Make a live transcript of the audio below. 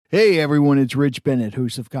Hey everyone, it's Rich Bennett,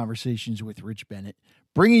 host of Conversations with Rich Bennett,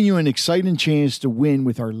 bringing you an exciting chance to win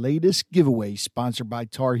with our latest giveaway sponsored by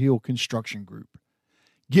Tar Heel Construction Group.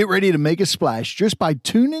 Get ready to make a splash just by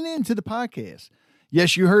tuning in to the podcast.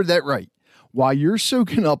 Yes, you heard that right. While you're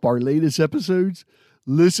soaking up our latest episodes,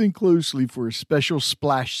 listen closely for a special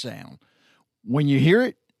splash sound. When you hear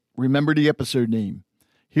it, remember the episode name.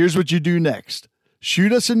 Here's what you do next.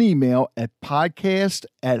 Shoot us an email at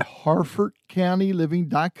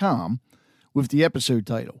podcast@harfordcountyliving.com with the episode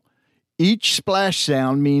title. Each splash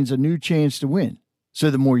sound means a new chance to win.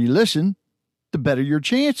 So the more you listen, the better your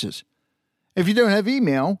chances. If you don't have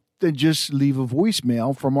email, then just leave a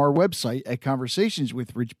voicemail from our website at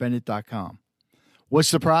conversationswithrichbennett.com.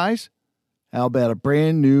 What's the prize? How about a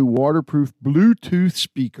brand new waterproof Bluetooth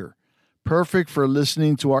speaker? Perfect for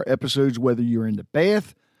listening to our episodes whether you're in the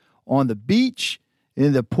bath, on the beach,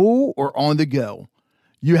 in the pool, or on the go.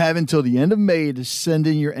 You have until the end of May to send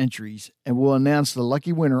in your entries, and we'll announce the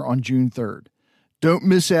lucky winner on June 3rd. Don't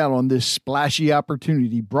miss out on this splashy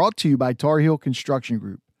opportunity brought to you by Tar Heel Construction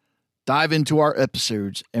Group. Dive into our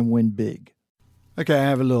episodes and win big. Okay, I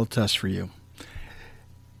have a little test for you.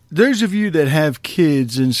 Those of you that have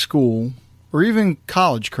kids in school or even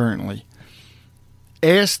college currently,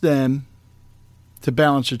 ask them to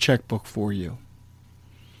balance a checkbook for you.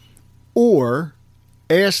 Or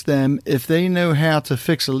ask them if they know how to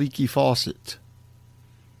fix a leaky faucet.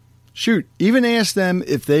 Shoot, even ask them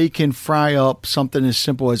if they can fry up something as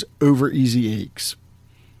simple as over easy eggs.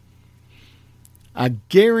 I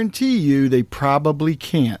guarantee you they probably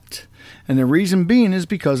can't. And the reason being is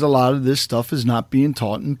because a lot of this stuff is not being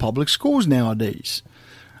taught in public schools nowadays.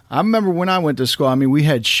 I remember when I went to school, we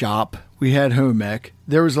had shop, we had home ec.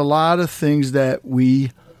 There was a lot of things that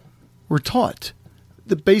we were taught.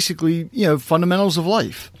 The basically, fundamentals of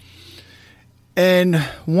life. And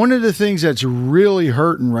one of the things that's really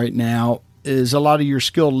hurting right now is a lot of your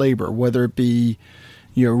skilled labor, whether it be,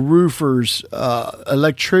 roofers,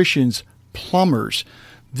 electricians, plumbers.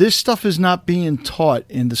 This stuff is not being taught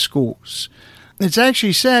in the schools. It's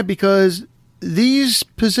actually sad because these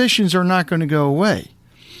positions are not going to go away.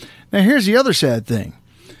 Now, here's the other sad thing.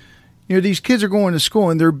 These kids are going to school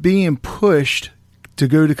and they're being pushed to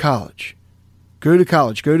go to college. Go to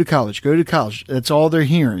college, go to college, go to college. That's all they're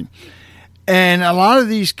hearing. And a lot of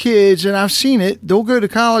these kids, and I've seen it, they'll go to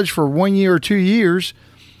college for 1 year or 2 years.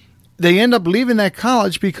 They end up leaving that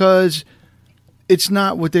college because it's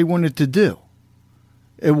not what they wanted to do.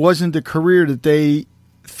 It wasn't the career that they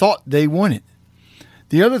thought they wanted.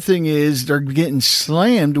 The other thing is they're getting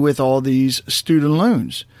slammed with all these student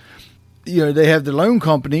loans. They have the loan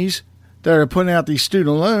companies that are putting out these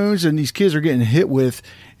student loans, and these kids are getting hit with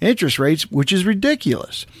interest rates, which is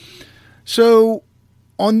ridiculous. So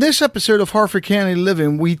on this episode of Harford County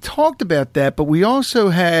Living, we talked about that, but we also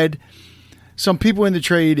had some people in the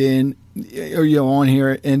trade on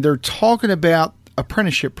here, and they're talking about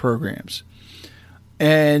apprenticeship programs.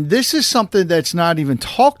 And this is something that's not even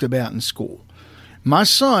talked about in school. My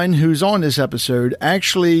son, who's on this episode,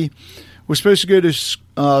 actually was supposed to go to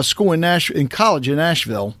school in college in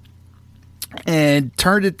Nashville, and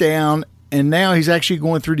turned it down, and now he's actually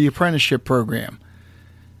going through the apprenticeship program.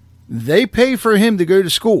 They pay for him to go to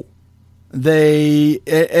school.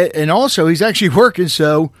 And also he's actually working,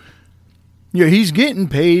 so he's getting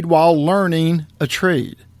paid while learning a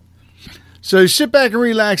trade. So sit back and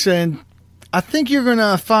relax, and I think you're going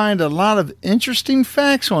to find a lot of interesting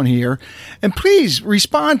facts on here. And please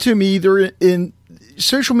respond to me either in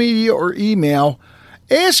social media or email.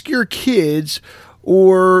 Ask your kids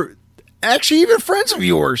or actually even friends of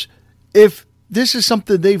yours if this is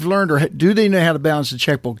something they've learned, or do they know how to balance the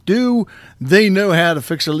checkbook? Do they know how to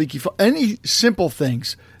fix a leaky faucet? Any simple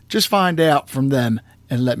things. Just find out from them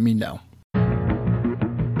and let me know.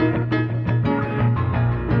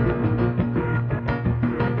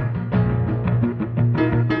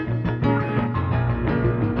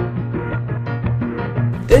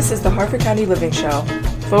 This is the Harford County Living Show,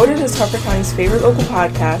 voted as Harford County's favorite local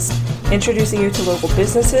podcast, introducing you to local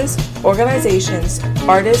businesses, organizations,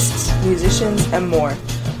 artists, musicians, and more.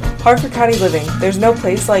 Harford County Living, there's no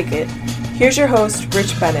place like it. Here's your host,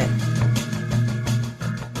 Rich Bennett.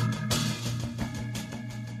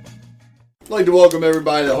 I'd like to welcome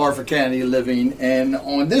everybody to Harford County Living. And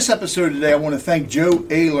on this episode today, I want to thank Joe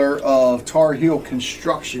Ayler of Tar Heel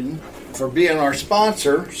Construction for being our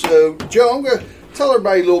sponsor. So, Joe, I'm going to tell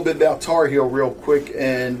everybody a little bit about Tar Heel real quick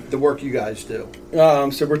and the work you guys do.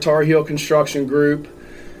 So we're Tar Heel Construction Group.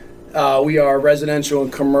 We are residential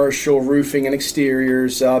and commercial roofing and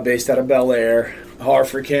exteriors based out of Bel Air.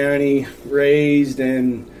 Harford County, raised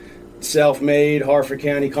and self-made Harford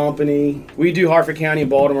County company. We do Harford County and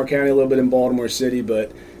Baltimore County, a little bit in Baltimore City,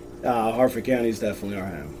 but Harford County is definitely our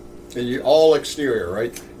home. And you all exterior,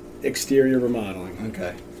 right? Exterior remodeling.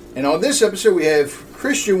 Okay. And on this episode, we have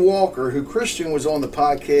Christian Walker, who Christian was on the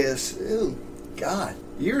podcast,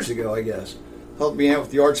 years ago, I guess. Helped me out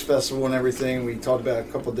with the Arts Festival and everything. We talked about a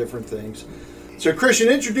couple of different things. So, Christian,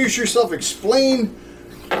 introduce yourself. Explain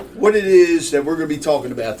what it is that we're going to be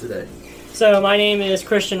talking about today. So, my name is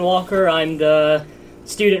Christian Walker. I'm the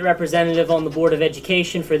student representative on the Board of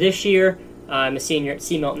Education for this year. I'm a senior at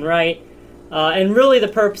C. Milton Wright. And really the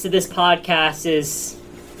purpose of this podcast is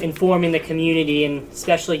informing the community and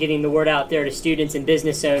especially getting the word out there to students and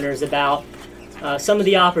business owners about some of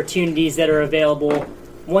the opportunities that are available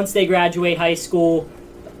once they graduate high school,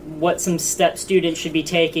 what some steps students should be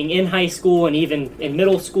taking in high school and even in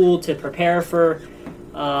middle school to prepare for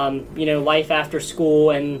life after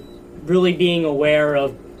school, and really being aware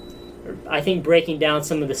of, I think, breaking down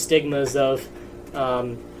some of the stigmas of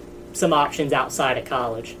some options outside of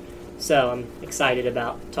college. So I'm excited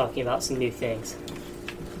about talking about some new things.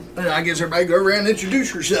 And I guess everybody go around and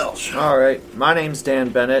introduce yourselves. All right. My name's Dan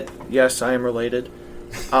Bennett. Yes, I am related.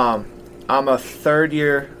 I'm a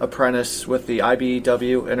third-year apprentice with the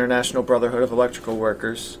IBEW, International Brotherhood of Electrical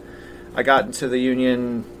Workers. I got into the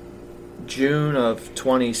union June of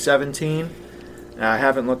 2017, and I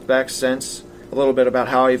haven't looked back since. A little bit about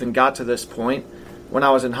how I even got to this point. When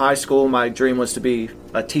I was in high school, my dream was to be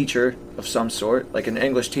a teacher of some sort, like an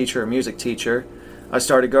English teacher or music teacher. I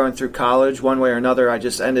started going through college. One way or another, I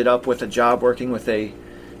just ended up with a job working with a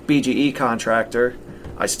BGE contractor.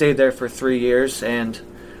 I stayed there for 3 years, and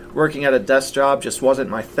working at a desk job just wasn't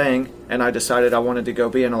my thing, and I decided I wanted to go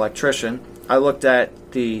be an electrician. I looked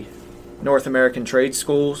at the North American trade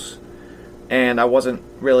schools, and I wasn't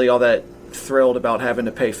really all that thrilled about having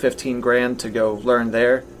to pay $15,000 to go learn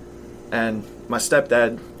there. And my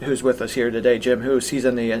stepdad, who's with us here today, Jim Hoos, he's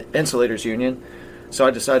in the Insulators Union. So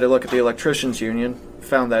I decided to look at the Electricians Union,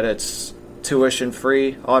 found that it's tuition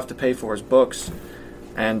free. All I have to pay for is books.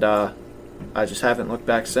 And I just haven't looked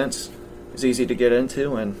back since. It's easy to get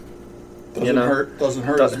into, and doesn't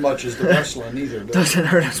hurt as much as the wrestling either. Doesn't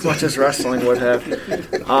hurt as much as wrestling would have.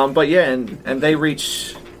 But yeah, and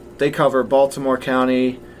they cover Baltimore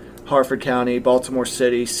County, Harford County, Baltimore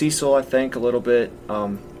City, Cecil, I think, a little bit.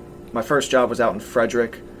 My first job was out in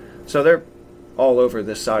Frederick. So they're all over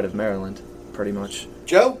this side of Maryland, pretty much.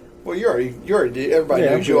 Joe? Well, you already did. Everybody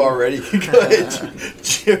knows you already. Go ahead,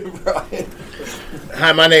 Jim, Brian.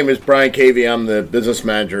 Hi, my name is Brian Cavey. I'm the business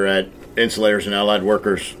manager at Insulators and Allied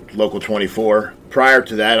Workers, Local 24. Prior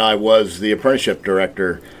to that, I was the apprenticeship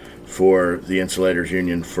director for the Insulators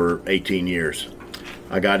Union for 18 years.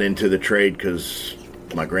 I got into the trade because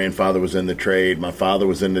my grandfather was in the trade, my father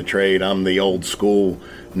was in the trade. I'm the old school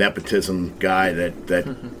nepotism guy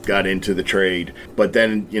that got into the trade. But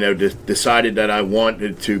then, decided that I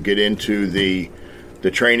wanted to get into the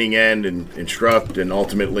training end and instruct, and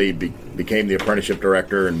ultimately became the apprenticeship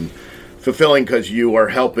director. And fulfilling because you are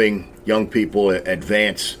helping young people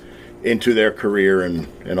advance into their career and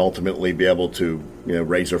ultimately be able to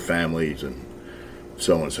raise their families and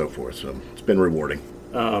so on and so forth. So it's been rewarding.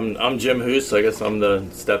 I'm Jim Hoos. I guess I'm the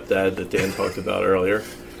stepdad that Dan talked about earlier.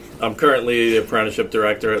 I'm currently the apprenticeship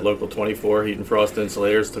director at Local 24, Heat and Frost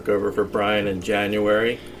Insulators. Took over for Brian in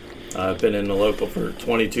January. I've been in the local for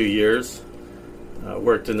 22 years.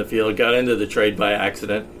 Worked in the field, got into the trade by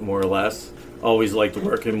accident, more or less. Always liked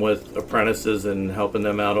working with apprentices and helping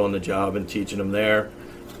them out on the job and teaching them there.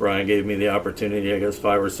 Brian gave me the opportunity, I guess,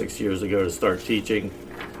 5 or 6 years ago to start teaching.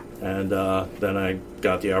 And then I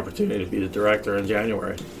got the opportunity to be the director in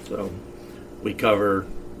January. So we cover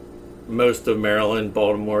most of Maryland,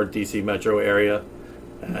 Baltimore, D.C. metro area,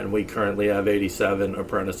 and we currently have 87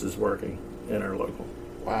 apprentices working in our local.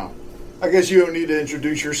 Wow. I guess you don't need to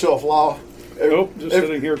introduce yourself, Law. Nope, just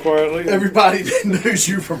sitting here quietly. Everybody knows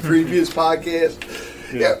you from previous podcasts.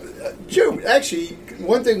 Yeah. Joe, actually,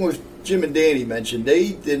 one thing was Jim and Danny mentioned,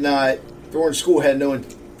 they did not, during school, had no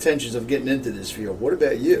intentions of getting into this field. What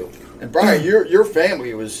about you? And Brian, your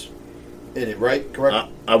family was in it, right? Correct?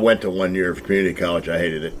 I went to 1 year of community college. I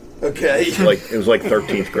hated it. Okay. It was like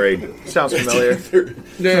 13th grade. Sounds familiar.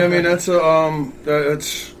 Yeah, I mean it's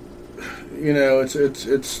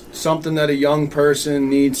something that a young person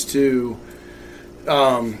needs to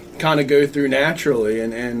kind of go through naturally.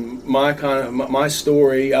 And my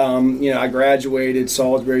story, I graduated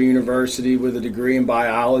Salisbury University with a degree in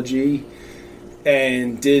biology,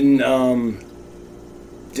 and didn't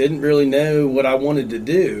really know what I wanted to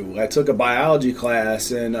do. I took a biology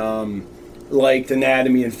class and liked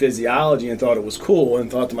anatomy and physiology and thought it was cool,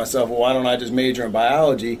 and thought to myself, well, why don't I just major in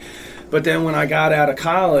biology? But then when I got out of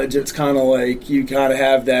college, it's kind of like you kind of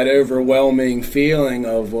have that overwhelming feeling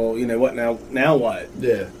of, well, you know what, now what?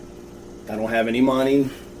 Yeah. I don't have any money.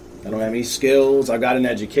 I don't have any skills. I got an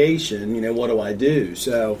education. You know, what do I do?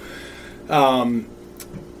 So,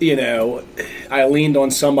 you know, I leaned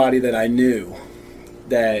on somebody that I knew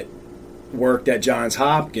that worked at Johns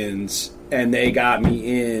Hopkins, and they got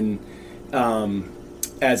me in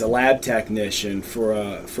as a lab technician for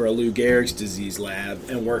a Lou Gehrig's disease lab,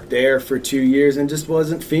 and worked there for 2 years and just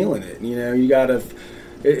wasn't feeling it. You know, you got to.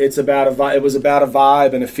 It was about a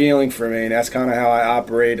vibe and a feeling for me, and that's kind of how I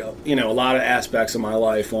operate. You know, a lot of aspects of my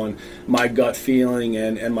life on my gut feeling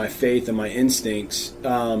and my faith and my instincts.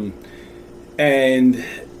 And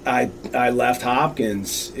I left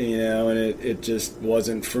Hopkins, you know, and it just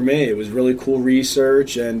wasn't for me. It was really cool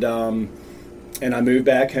research, and I moved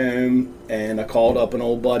back home, and I called up an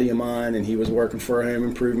old buddy of mine, and he was working for a home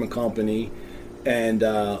improvement company, and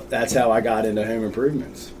that's how I got into home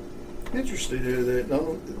improvements. Interesting that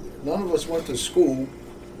none of us went to school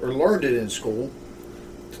or learned it in school.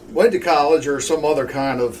 Went to college or some other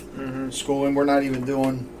kind of school, and we're not even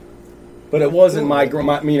doing. But it wasn't my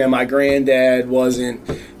granddad wasn't,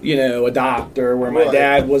 you know, a doctor, where my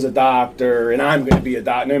dad was a doctor, and I'm going to be a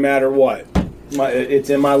doctor no matter what. It's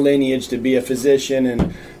in my lineage to be a physician,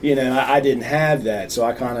 and, you know, I didn't have that, so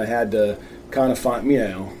I kind of had to find, you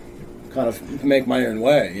know, kind of make my own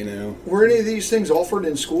way, you know. Were any of these things offered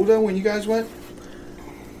in school, though, when you guys went?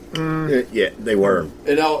 Yeah, they were.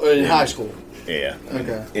 In high school? Yeah.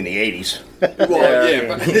 Okay. In the 80s. Well,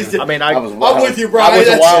 yeah. I mean, I'm with you, Brian. I was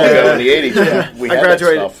a while ago in the 80s. Yeah. We I had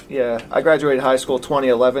graduated. that stuff. Yeah, I graduated high school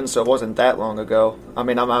 2011, so it wasn't that long ago. I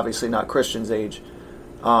mean, I'm obviously not Christian's age,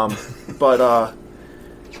 but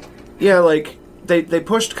yeah, like they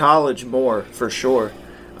pushed college more for sure.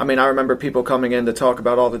 I mean, I remember people coming in to talk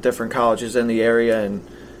about all the different colleges in the area and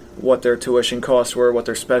what their tuition costs were, what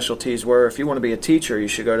their specialties were. If you want to be a teacher, you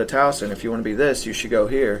should go to Towson. If you want to be this, you should go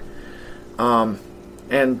here.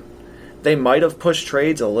 And they might have pushed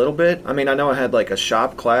trades a little bit. I mean, I know I had like a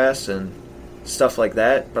shop class and stuff like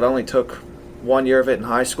that, but I only took 1 year of it in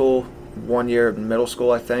high school, 1 year in middle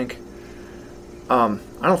school, I think. I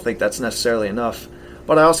don't think that's necessarily enough.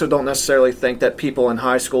 But I also don't necessarily think that people in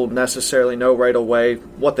high school necessarily know right away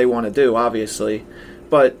what they want to do, obviously.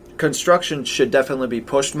 But construction should definitely be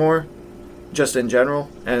pushed more, just in general,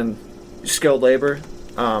 and skilled labor.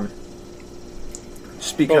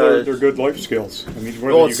 Just because they're good life skills. I mean,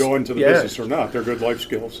 whether you go into the business or not, they're good life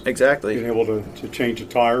skills. Exactly. Being able to change a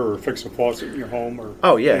tire or fix a faucet in your home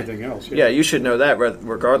or anything else. Yeah, you should know that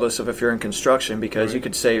regardless of if you're in construction, because you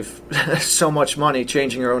could save so much money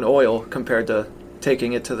changing your own oil compared to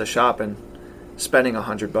taking it to the shop and spending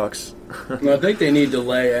 $100. Well, I think they need to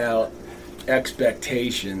lay out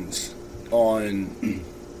expectations on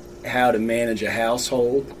how to manage a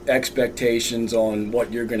household, expectations on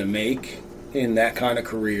what you're going to make in that kind of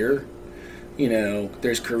career. You know,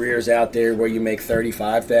 there's careers out there where you make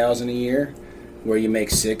 $35,000 a year, where you make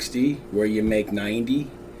 $60,000, where you make $90,000,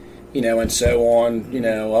 you know, and so on, you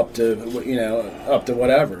know, up to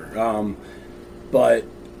whatever. But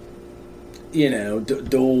you know,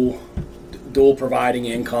 dual providing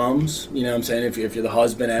incomes, you know what I'm saying? If you're the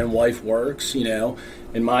husband and wife works, you know,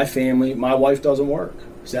 in my family, my wife doesn't work.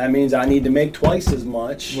 So that means I need to make twice as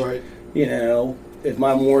much. Right. You know, if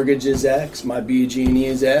my mortgage is X, my BG&E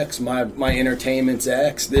is X, my entertainment's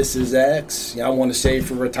X, this is X, you know, I want to save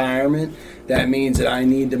for retirement. That means that I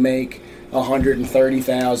need to make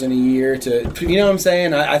 $130,000 a year to, you know what I'm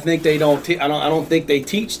saying? I think they don't. I don't think they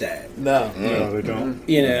teach that. No, they don't.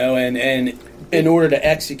 You know, and in order to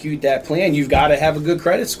execute that plan, you've got to have a good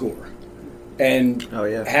credit score. And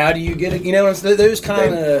how do you get it? You know, it's those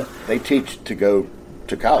kind of. They teach to go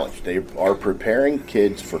to college. They are preparing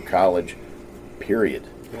kids for college. Period.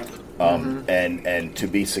 And to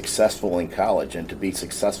be successful in college, and to be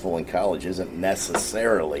successful in college isn't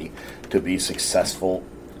necessarily to be successful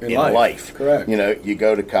in life. Correct. You know, you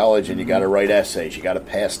go to college and you got to write essays, you got to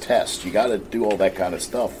pass tests, you got to do all that kind of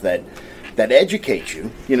stuff that educates you.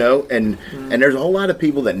 You know, and there's a whole lot of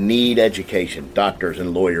people that need education, doctors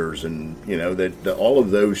and lawyers, and you know that all of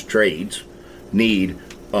those trades need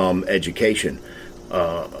education,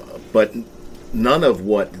 but none of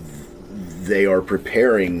what they are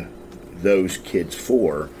preparing those kids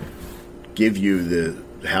for give you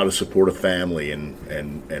the how to support a family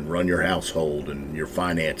and run your household and your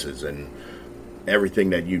finances and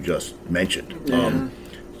everything that you just mentioned.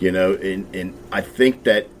 You know, and I think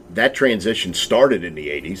that that transition started in the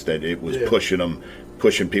 80s, that it was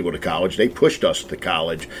pushing people to college. They pushed us to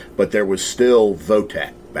college, but there was still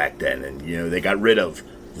VOTEC back then, and they got rid of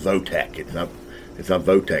VOTEC. It's not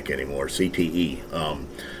VOTEC anymore, CTE.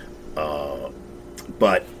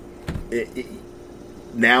 But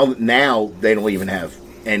now they don't even have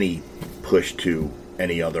any push to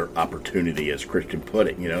any other opportunity, as Christian put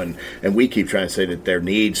it. And we keep trying to say that there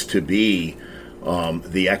needs to be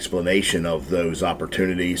the explanation of those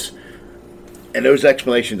opportunities. And those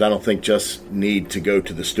explanations, I don't think, just need to go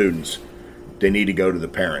to the students. They need to go to the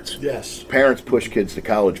parents. Yes. Parents push kids to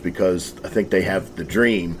college because I think they have the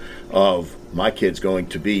dream of my kid's going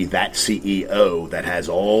to be that CEO that has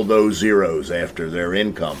all those zeros after their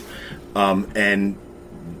income. And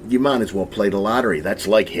you might as well play the lottery. That's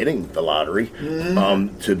like hitting the lottery.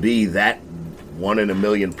 Mm-hmm. To be that 1 in a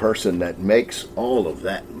million person that makes all of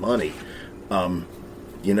that money.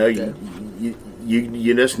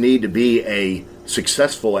 You just need to be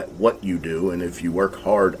successful at what you do, and if you work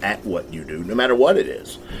hard at what you do, no matter what it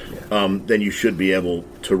is, then you should be able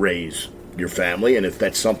to raise your family. And if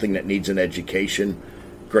that's something that needs an education,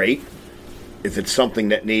 great. If it's something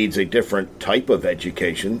that needs a different type of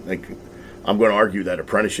education, like I'm going to argue that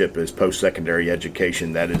apprenticeship is post-secondary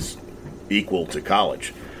education that is equal to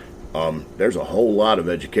college. There's a whole lot of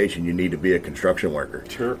education you need to be a construction worker.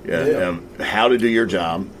 Sure. How to do your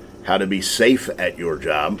job, how to be safe at your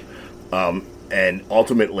job, and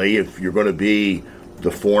ultimately, if you're going to be the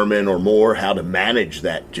foreman or more, how to manage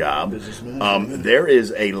that job. There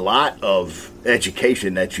is a lot of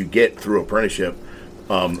education that you get through apprenticeship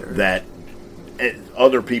that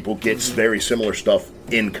other people get very similar stuff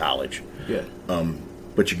in college. Yeah.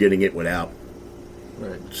 But you're getting it without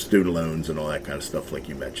student loans and all that kind of stuff like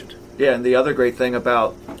you mentioned. Yeah, and the other great thing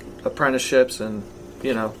about apprenticeships and,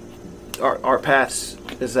 our paths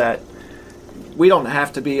is that we don't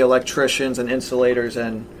have to be electricians and insulators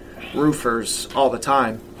and roofers all the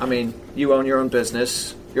time. I mean, you own your own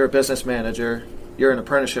business, you're a business manager, you're an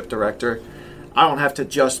apprenticeship director. I don't have to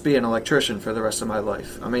just be an electrician for the rest of my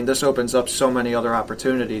life. I mean, this opens up so many other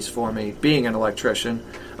opportunities for me being an electrician.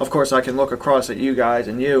 Of course, I can look across at you guys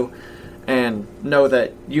and you and know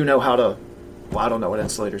that you know how to, I don't know what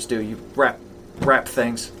insulators do. You wrap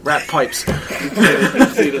pipes.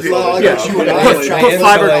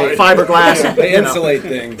 Fiberglass. They insulate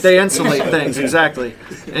things. They insulate things, exactly.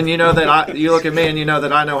 And you know that you look at me and you know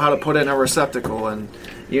that I know how to put in a receptacle and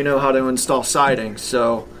you know how to install siding.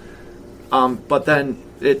 So, but then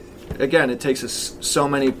it takes us so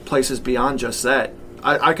many places beyond just that.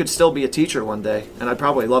 I could still be a teacher one day, and I'd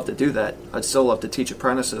probably love to do that. I'd still love to teach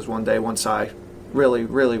apprentices one day once I really,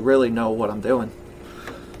 really, really know what I'm doing.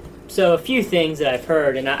 So a few things that I've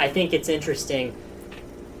heard, and I think it's interesting.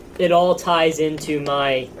 It all ties into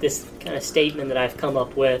this kind of statement that I've come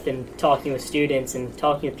up with in talking with students and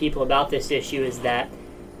talking with people about this issue is that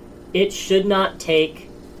it should not take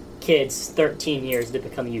kids 13 years to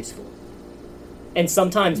become useful. And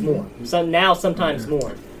sometimes more. Sometimes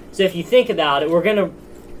more. So if you think about it, we're going to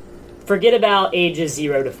forget about ages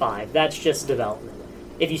 0 to 5. That's just development.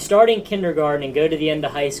 If you start in kindergarten and go to the end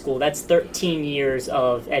of high school, that's 13 years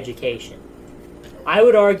of education. I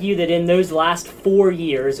would argue that in those last 4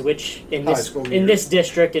 years, which in this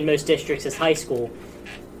district, in most districts is high school,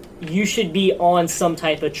 you should be on some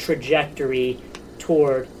type of trajectory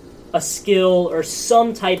toward a skill or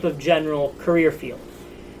some type of general career field.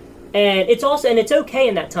 And it's okay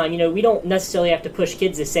in that time. We don't necessarily have to push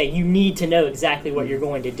kids to say you need to know exactly what you're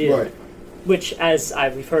going to do. Right. Which, as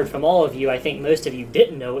we've heard from all of you, I think most of you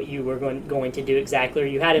didn't know what you were going to do exactly, or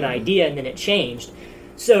you had an idea and then it changed.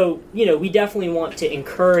 So, we definitely want to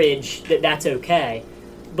encourage that that's okay.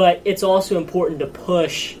 But it's also important to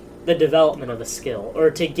push the development of a skill, or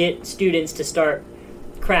to get students to start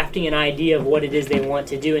crafting an idea of what it is they want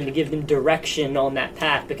to do and to give them direction on that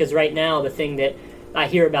path. Because right now, the thing that I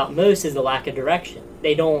hear about most is the lack of direction.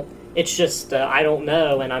 It's just, I don't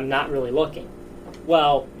know and I'm not really looking.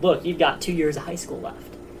 Well, look, you've got 2 years of high school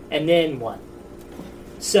left. And then what?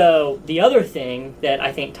 So the other thing that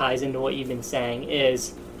I think ties into what you've been saying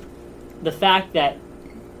is the fact that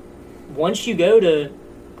once you go to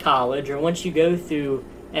college or once you go through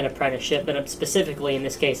an apprenticeship, but specifically in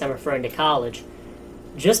this case I'm referring to college,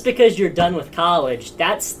 just because you're done with college,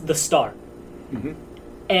 that's the start. Mm-hmm.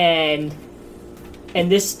 And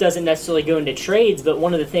this doesn't necessarily go into trades, but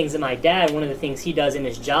one of the things he does in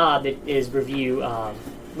his job is review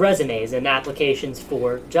resumes and applications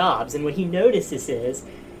for jobs. And what he notices is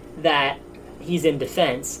that he's in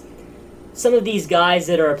defense. Some of these guys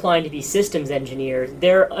that are applying to be systems engineers,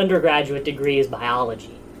 their undergraduate degree is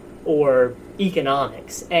biology or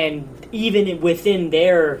economics. And even within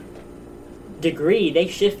their degree, they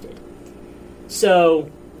shifted. So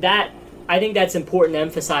I think that's important to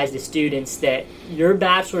emphasize to students that your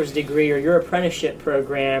bachelor's degree or your apprenticeship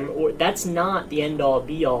program, that's not the end-all,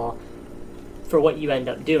 be-all for what you end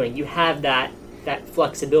up doing. You have that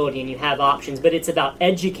flexibility and you have options, but it's about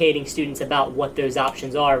educating students about what those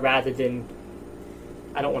options are rather than,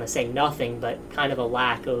 I don't want to say nothing, but kind of a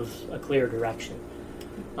lack of a clear direction.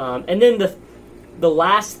 And then the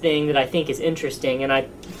last thing that I think is interesting, and I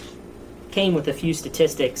came with a few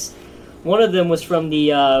statistics. One of them was from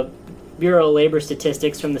the Bureau of Labor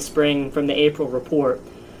Statistics from the April report.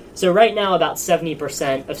 So right now about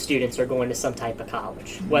 70% of students are going to some type of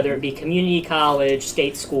college, whether it be community college,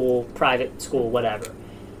 state school, private school, whatever.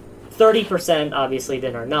 30% obviously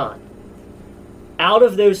then are not. Out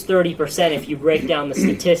of those 30%, if you break down the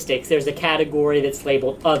statistics, there's a category that's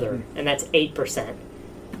labeled other, and that's 8%.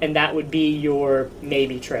 And that would be your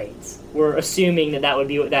maybe trades. We're assuming that would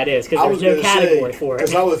be what that is, because there's no category for it.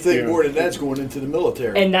 Because I would think more than that's going into the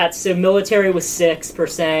military. And so military was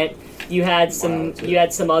 6%. You had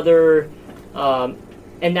some other,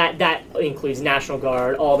 and that includes National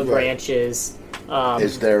Guard, all the branches.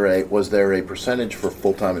 Was there a percentage for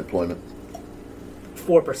full-time employment?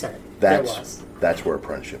 4%. That's where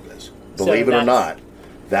apprenticeship is. Believe it or not,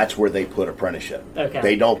 that's where they put apprenticeship. Okay.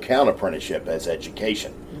 They don't count apprenticeship as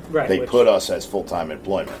education. Right. They put us as full-time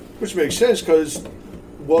employment. Which makes sense because,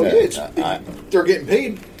 they're getting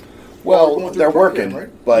paid. Well, they're working, right?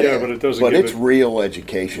 but it doesn't. But it's real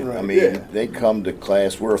education. Right. I mean, they come to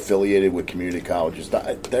class. We're affiliated with community colleges.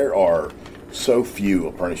 There are so few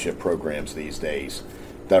apprenticeship programs these days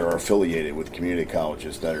that are affiliated with community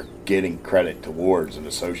colleges that are getting credit towards an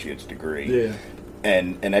associate's degree. Yeah.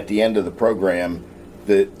 And at the end of the program,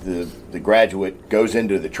 the graduate goes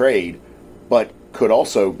into the trade, but could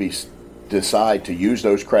also decide to use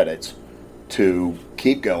those credits to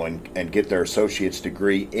keep going and get their associate's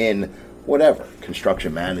degree in whatever,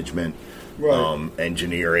 construction management,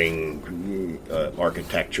 engineering,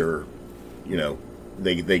 architecture.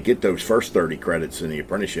 They get those first 30 credits in the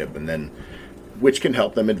apprenticeship, and then which can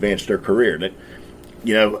help them advance their career.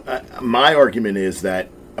 My argument is that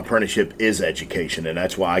apprenticeship is education, and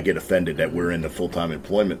that's why I get offended that we're in the full-time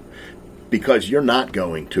employment, because you're not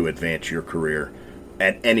going to advance your career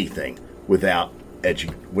at anything without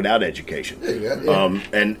education.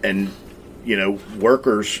 And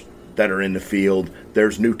workers that are in the field,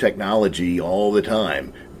 there's new technology all the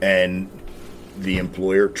time, and the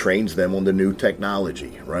employer trains them on the new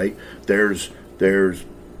technology, right? There's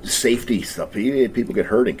safety stuff. People get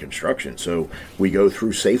hurt in construction, so we go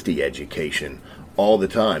through safety education all the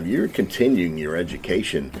time. You're continuing your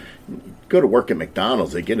education. Go to work at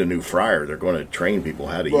McDonald's, they get a new fryer, they're going to train people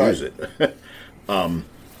how to use it. So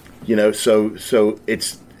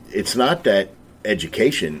it's not that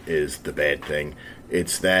education is the bad thing.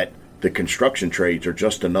 It's that the construction trades are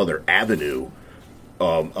just another avenue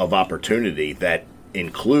of opportunity that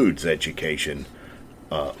includes education,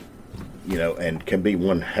 and can be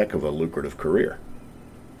one heck of a lucrative career.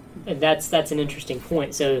 And that's an interesting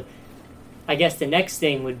point. So I guess the next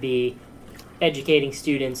thing would be educating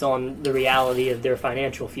students on the reality of their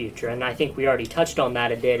financial future. And I think we already touched on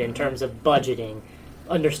that a bit in terms of budgeting,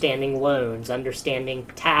 understanding loans, understanding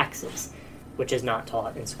taxes, which is not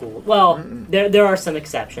taught in school. Well, there are some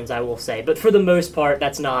exceptions, I will say. But for the most part,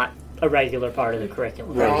 that's not a regular part of the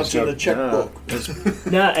curriculum. Balance in the checkbook.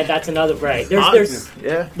 No, and that's another, right.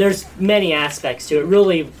 There's many aspects to it,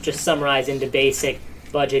 really just summarized into basic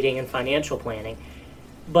budgeting and financial planning.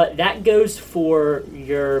 But that goes for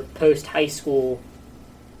your post-high school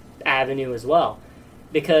avenue as well.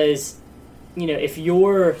 Because, if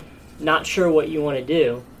you're not sure what you want to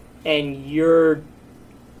do and you're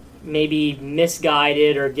maybe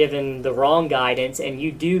misguided or given the wrong guidance and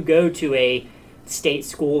you do go to a state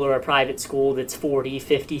school or a private school that's 40,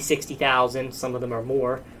 50, 60,000, some of them are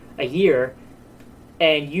more, a year,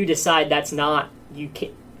 and you decide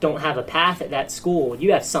don't have a path at that school,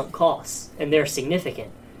 you have sunk costs, and they're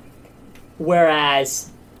significant. Whereas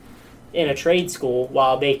in a trade school,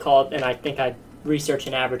 while they call it, and I think I researched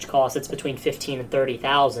an average cost, it's between 15 and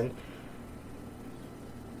 30,000.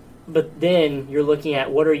 But then you're looking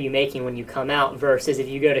at what are you making when you come out versus if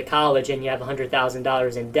you go to college and you have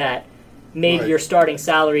 $100,000 in debt, maybe your starting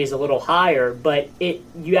salary is a little higher, but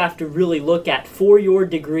you have to really look at, for your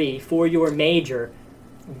degree, for your major,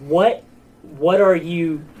 what are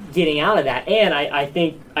you getting out of that? And I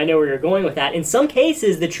think I know where you're going with that. In some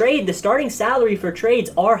cases, the starting salary for trades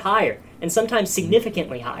are higher, and sometimes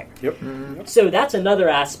significantly higher. Yep. So that's another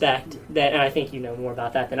aspect that, and I think you know more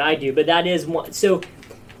about that than I do, but that is one. So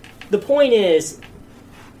the point is,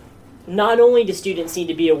 not only do students need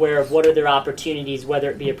to be aware of what are their opportunities, whether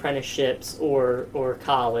it be apprenticeships or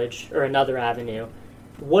college or another avenue,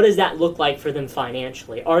 what does that look like for them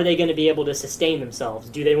financially? Are they going to be able to sustain themselves?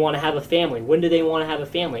 Do they want to have a family? When do they want to have a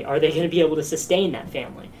family? Are they going to be able to sustain that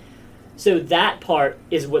family? So that part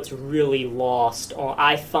is what's really lost,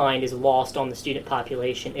 I find is lost on the student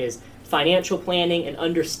population, is financial planning and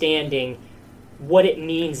understanding what it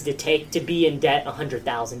means to be in debt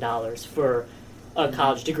 $100,000 for a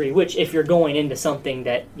college degree, which if you're going into something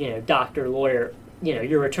that, doctor, lawyer,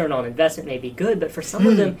 your return on investment may be good, but for some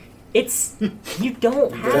of them, it's, you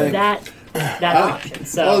don't have that option.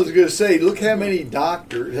 So I was going to say, look how many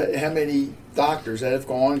doctors that have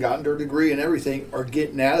gotten their degree and everything are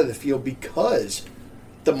getting out of the field because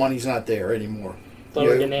the money's not there anymore.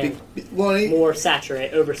 Lower demand, more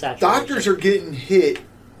oversaturation. Doctors are getting hit.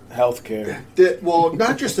 Healthcare.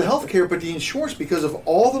 Not just the healthcare, but the insurance because of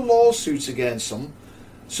all the lawsuits against them.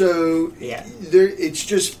 So it's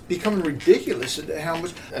just becoming ridiculous how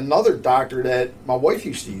much. Another doctor that my wife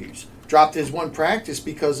used to use dropped his one practice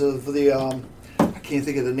because of the I can't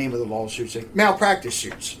think of the name of the lawsuits. Malpractice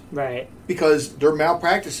suits. Right. Because their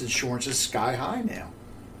malpractice insurance is sky high now,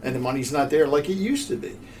 and the money's not there like it used to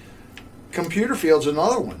be. Computer field's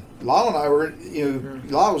another one. Lyle and I were,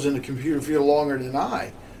 Lyle was in the computer field longer than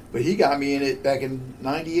I, but he got me in it back in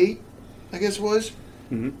 '98, I guess it was.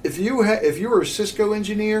 Mm-hmm. If you were a Cisco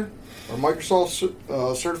engineer or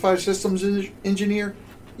Microsoft certified systems engineer,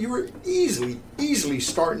 you were easily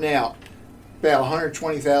starting out about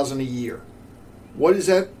 $120,000 a year. What is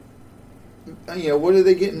that? What are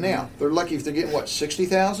they getting now? They're lucky if they're getting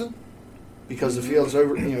 $60,000 because the field's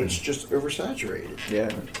over. It's just oversaturated.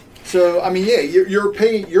 Yeah. So you're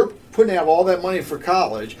putting out all that money for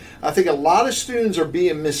college. I think a lot of students are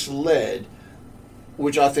being misled,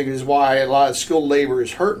 which I think is why a lot of skilled labor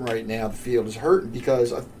is hurting right now. The field is hurting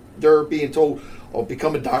because they're being told, "Oh,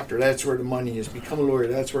 become a doctor. That's where the money is. Become a lawyer.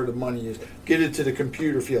 That's where the money is. Get into the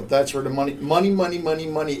computer field. That's where the money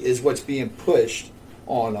is what's being pushed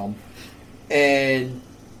on them." And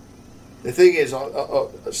the thing is,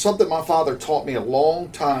 something my father taught me a long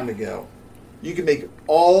time ago. You can make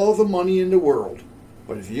all the money in the world,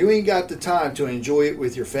 but if you ain't got the time to enjoy it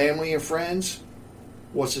with your family and friends,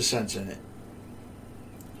 what's the sense in it?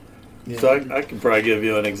 So I can probably give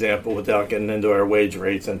you an example without getting into our wage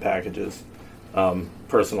rates and packages.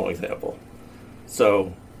 Personal example.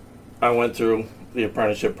 So I went through the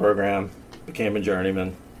apprenticeship program, became a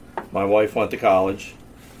journeyman. My wife went to college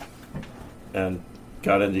and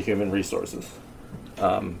got into human resources.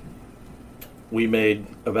 We made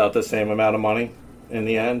about the same amount of money in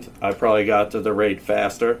the end. I probably got to the rate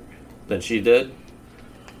faster than she did,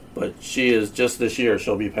 but she is just this year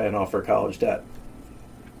she'll be paying off her college debt,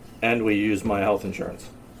 and we use my health insurance.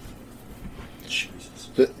 Jesus.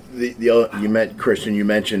 Christian, you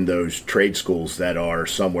mentioned those trade schools that are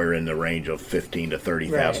somewhere in the range of $15,000 to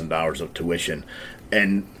 $30,000 of tuition,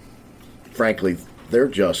 and frankly, they're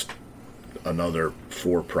just another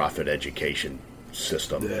for-profit education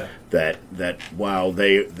system that while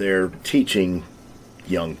they're teaching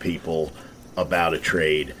young people about a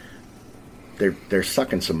trade, they're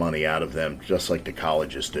sucking some money out of them just like the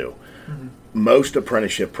colleges do. Mm-hmm. Most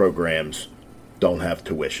apprenticeship programs don't have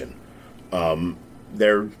tuition.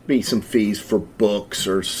 There be some fees for books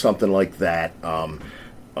or something like that,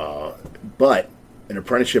 but an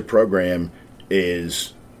apprenticeship program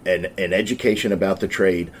is an education about the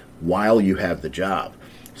trade while you have the job.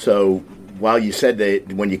 So while you said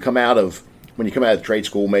that when you come out of trade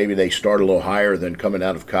school, maybe they start a little higher than coming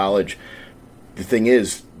out of college. The thing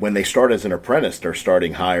is, when they start as an apprentice, they're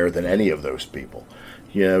starting higher than any of those people.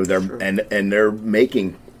 They're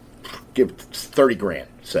making give $30,000,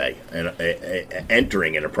 say,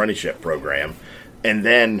 entering an apprenticeship program, and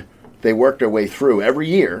then they work their way through every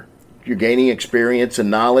year. You're gaining experience and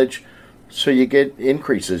knowledge, so you get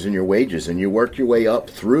increases in your wages, and you work your way up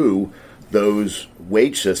through those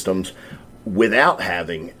wage systems without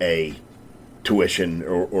having a tuition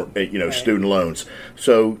or student loans.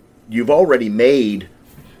 So you've already made,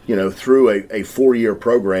 through a 4-year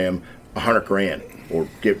program,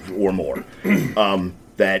 $100,000 or more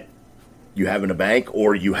that you have in a bank,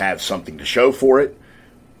 or you have something to show for it,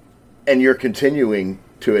 and you're continuing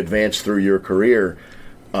to advance through your career.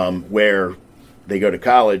 Where they go to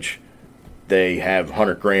college, they have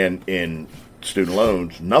 $100,000 in student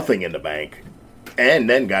loans, nothing in the bank, and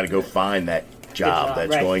then got to go find that job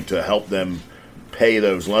that's going to help them pay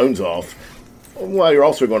those loans off. Well, you're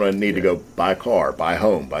also going to need to go buy a car, buy a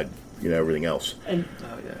home, buy everything else. And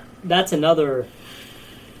that's another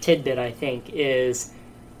tidbit, I think, is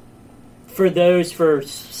for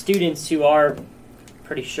students who are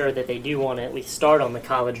pretty sure that they do want to at least start on the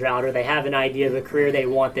college route, or they have an idea of a career they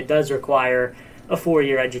want that does require a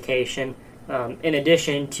 4-year education, in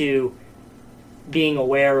addition to being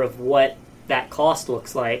aware of what that cost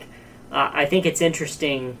looks like. I think it's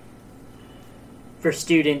interesting for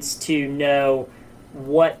students to know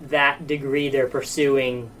what that degree they're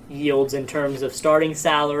pursuing yields in terms of starting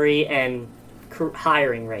salary and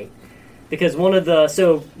hiring rate. Because one of the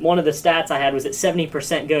stats I had was that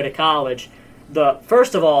 70% go to college.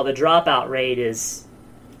 First of all, the dropout rate is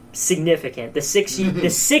significant. The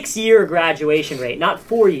 6-year graduation rate, not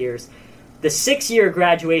 4 years. The 6-year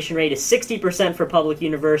graduation rate is 60% for public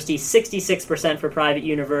universities, 66% for private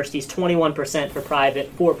universities, 21% for private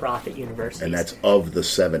for-profit universities. And that's of the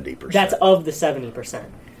 70%. That's of the 70%.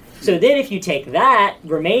 So then if you take that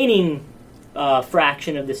remaining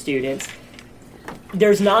fraction of the students,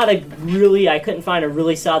 there's not I couldn't find a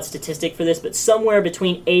really solid statistic for this, but somewhere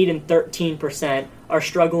between 8 and 13% are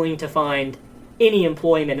struggling to find any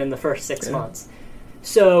employment in the first 6 months.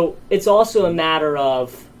 So it's also a matter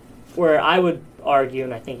of, where I would argue,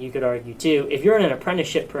 and I think you could argue too, if you're in an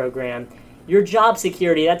apprenticeship program, your job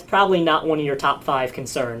security, that's probably not one of your top 5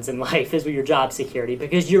 concerns in life, is with your job security,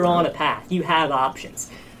 because you're on a path. You have options.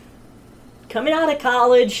 Coming out of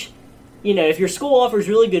college, if your school offers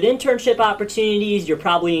really good internship opportunities, you're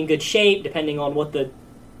probably in good shape, depending on what the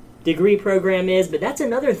degree program is. But that's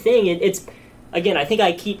another thing. It's, again, I think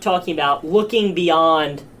I keep talking about looking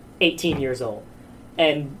beyond 18 years old.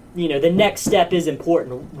 And, the next step is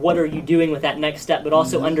important. What are you doing with that next step? But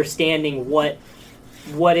also understanding what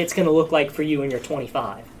it's going to look like for you when you're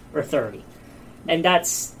 25 or 30. And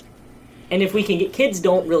if we can get, kids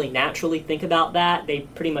don't really naturally think about that. They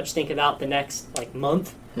pretty much think about the next,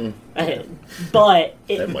 month. But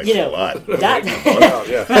that might be a lot. That's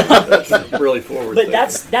really forward. But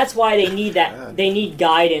that's why they need that. They need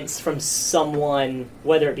guidance from someone,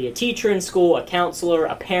 whether it be a teacher in school, a counselor,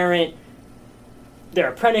 a parent, their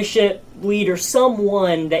apprenticeship leader,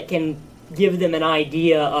 someone that can give them an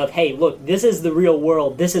idea of, hey, look, this is the real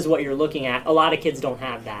world. This is what you're looking at. A lot of kids don't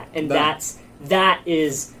have that, and that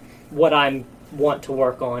is what I want to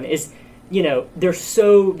work on. Is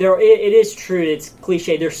it is true, it's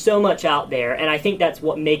cliche, there's so much out there, and I think that's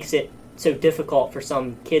what makes it so difficult for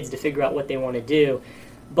some kids to figure out what they want to do.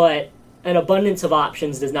 But an abundance of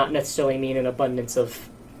options does not necessarily mean an abundance of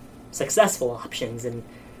successful options and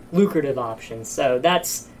lucrative options. So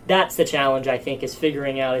that's the challenge, I think, is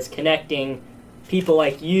connecting people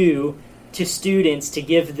like you to students to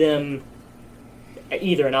give them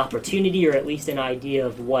either an opportunity or at least an idea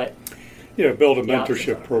of what. Build a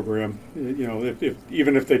mentorship program.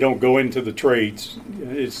 Even if they don't go into the trades,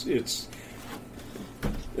 it's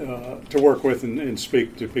to work with and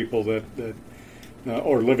speak to people that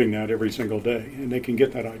are living that every single day, and they can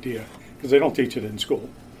get that idea because they don't teach it in school.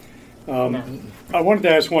 I wanted to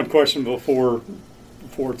ask one question before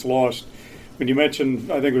it's lost. When you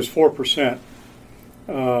mentioned, I think it was 4%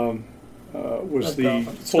 was the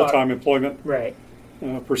full-time employment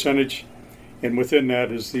percentage. And within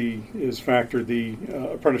that is factored the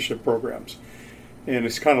apprenticeship programs, and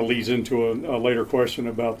it kind of leads into a later question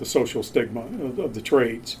about the social stigma of the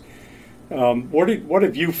trades. What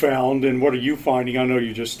have you found, and what are you finding? I know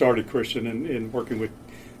you just started, Christian, in working with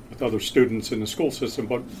other students in the school system,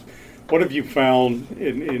 but what have you found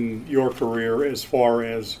in your career as far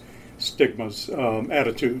as stigmas,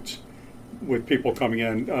 attitudes with people coming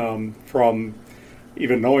in from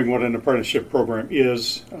even knowing what an apprenticeship program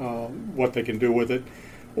is, what they can do with it,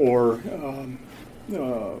 or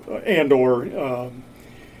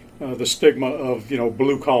the stigma of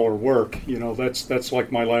blue collar work. That's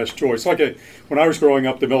like my last choice. When I was growing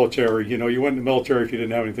up, the military. You went in the military if you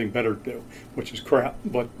didn't have anything better to do, which is crap.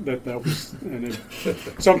 But that was, and in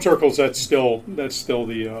some circles that's still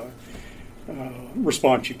the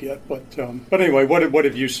response you get. But anyway, what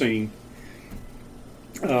have you seen?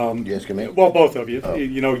 Yes, come in. Well, both of you. Oh.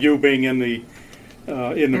 You being in the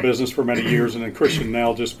business for many years, and then Christian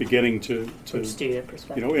now just beginning to student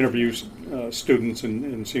perspective. Interview students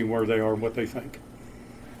and seeing where they are and what they think.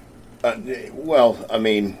 Well, I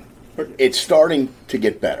mean, it's starting to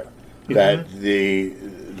get better. That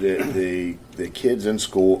the kids in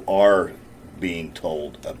school are being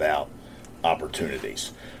told about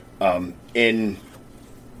opportunities. In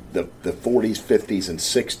the 40s, 50s, and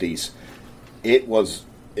 60s, it was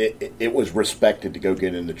respected to go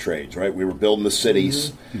get into trades, right? We were building the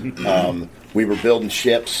cities, we were building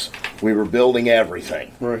ships, we were building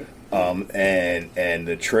everything, right? And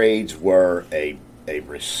the trades were a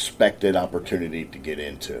respected opportunity to get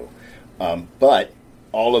into. But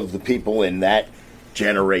all of the people in that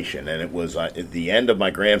generation, and it was at the end of my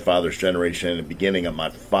grandfather's generation and the beginning of my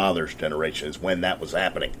father's generation is when that was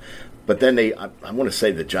happening. But then I want to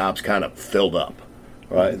say the jobs kind of filled up,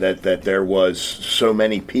 right? That there was so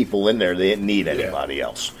many people in there they didn't need anybody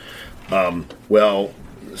else. So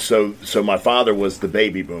my father was the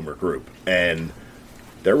baby boomer group, and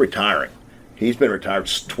they're retiring. He's been retired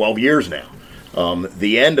 12 years now.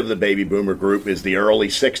 The end of the baby boomer group is the early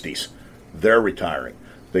 60s. They're retiring.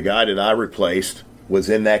 The guy that I replaced was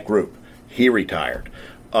in that group. He retired.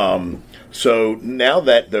 So now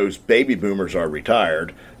that those baby boomers are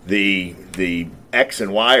retired, the X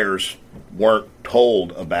and Yers weren't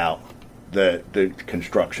told about the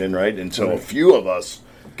construction, right? And so a few of us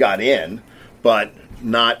got in, but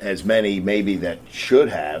not as many maybe that should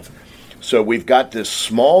have. So we've got this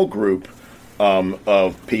small group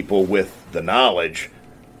of people with the knowledge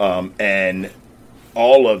and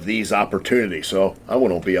all of these opportunities. So I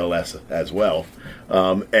went on BLS as well.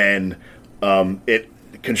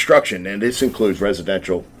 Construction, and this includes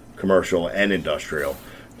residential, commercial, and industrial,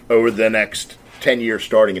 over the next 10 years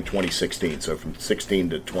starting in 2016, so from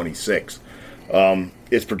 16 to 26,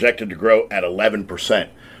 is projected to grow at 11%,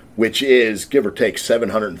 which is, give or take,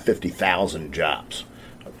 750,000 jobs.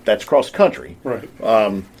 That's cross country. Right.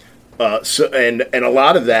 So a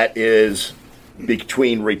lot of that is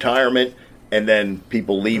between retirement and then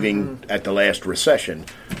people leaving at the last recession.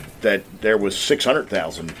 That there was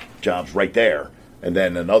 600,000 jobs right there, and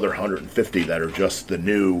then another 150 that are just the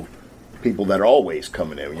new people that are always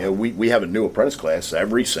coming in. You know, we have a new apprentice class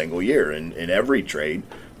every single year in every trade.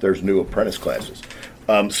 There's new apprentice classes.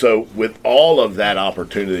 So with all of that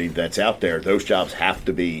opportunity that's out there, those jobs have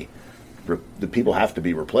to be, the people have to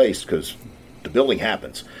be replaced because the building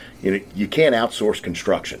happens. You know, you can't outsource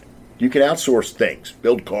construction. You can outsource things,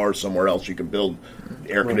 build cars somewhere else. You can build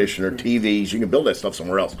air conditioner, TVs. You can build that stuff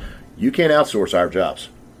somewhere else. You can't outsource our jobs.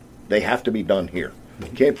 They have to be done here. You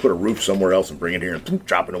can't put a roof somewhere else and bring it here and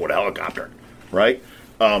drop it in with a helicopter, right?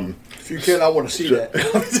 If you can, I want to see that.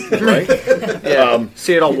 Right? Yeah,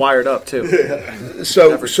 see it all wired up too.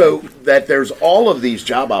 So that there's all of these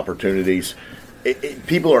job opportunities.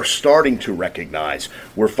 People are starting to recognize.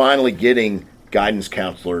 We're finally getting guidance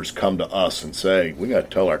counselors come to us and say, we got to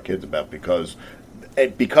tell our kids about because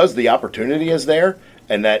the opportunity is there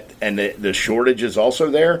and the shortage is also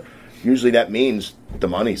there. Usually that means the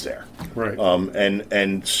money's there. Right.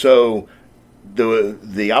 And so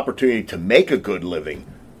the opportunity to make a good living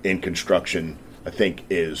in construction, I think,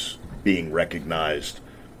 is being recognized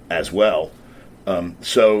as well.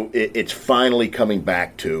 So it's finally coming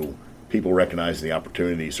back to people recognizing the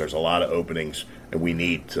opportunities. There's a lot of openings, and we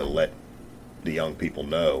need to let the young people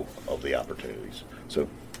know of the opportunities. So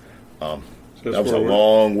that was a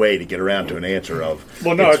long way to get around to an answer of.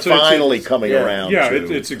 Well, no, it's finally coming around. Yeah,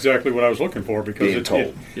 to it's exactly what I was looking for because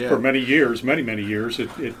for many years,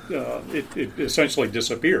 it essentially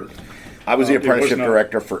disappeared. I was the apprenticeship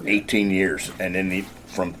director for 18 years, and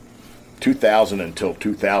from 2000 until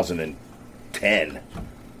 2010,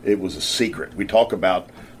 it was a secret. We talk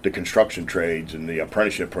about the construction trades and the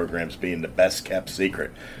apprenticeship programs being the best kept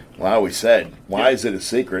secret. Well, I always said, why is it a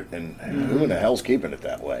secret, and who in the hell's keeping it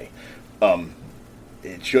that way?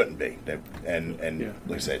 It shouldn't be, and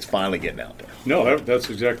like I said, it's finally getting out there. No, that was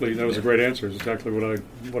a great answer. It's exactly what I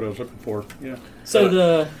was looking for. Yeah. So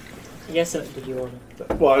did you want to?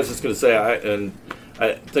 Well, I was just going to say,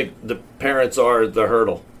 I think the parents are the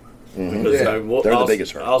hurdle. Mm-hmm. Because they're the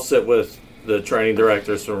biggest hurdle. I'll sit with the training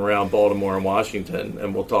directors from around Baltimore and Washington,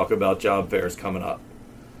 and we'll talk about job fairs coming up.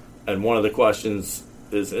 And one of the questions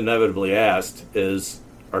is inevitably asked is,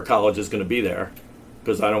 are colleges going to be there?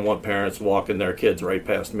 Because I don't want parents walking their kids right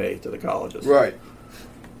past me to the colleges. Right.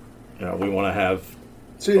 You know, we want to have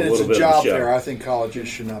See, it's a job fair. I think colleges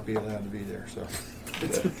should not be allowed to be there. So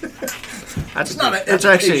That's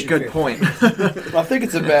actually a good point. I think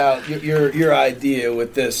it's about your idea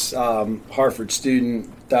with this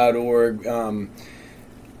HartfordStudent.org,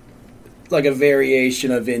 like a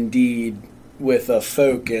variation of Indeed with a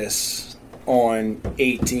focus on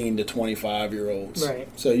 18 to 25-year-olds. Right.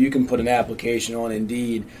 So you can put an application on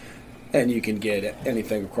Indeed, and you can get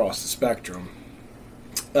anything across the spectrum.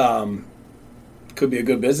 Could be a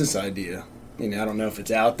good business idea. I mean, I don't know if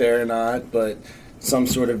it's out there or not, but some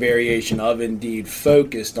sort of variation of Indeed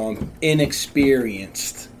focused on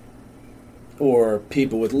inexperienced or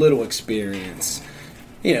people with little experience,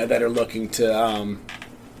 that are looking to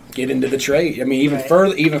get into the trade. I mean, even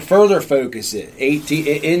further focus it.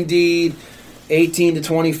 Indeed, 18 to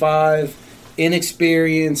 25,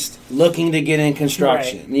 inexperienced, looking to get in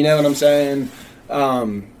construction. Right. You know what I'm saying?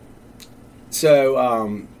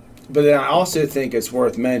 But then I also think it's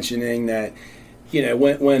worth mentioning that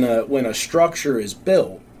when a structure is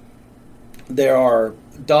built, there are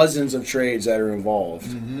dozens of trades that are involved.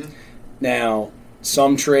 Mm-hmm. Now,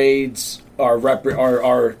 some trades are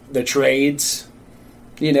the trades.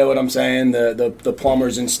 You know what I'm saying? The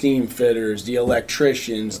plumbers and steam fitters, the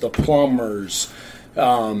electricians, the plumbers,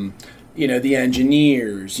 the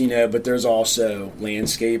engineers. But there's also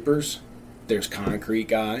landscapers. There's concrete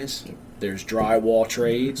guys. There's drywall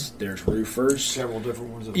trades. There's roofers. Several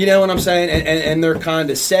different ones. You know what I'm saying? And they're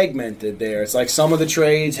kind of segmented there. It's like some of the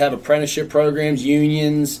trades have apprenticeship programs,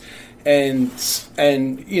 unions, and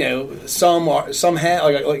some have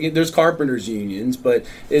like there's carpenters unions, but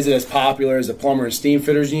is it as popular as the plumber and steam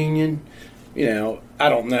fitters union? I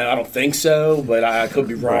don't know. I don't think so, but I could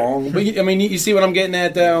be wrong. Right. But you see what I'm getting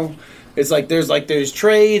at, though. It's like there's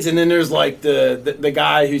trades, and then there's like the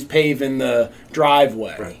guy who's paving the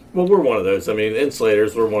driveway. Right. Well, we're one of those.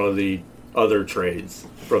 Insulators, we're one of the other trades,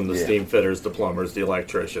 from the steam fitters, the plumbers, the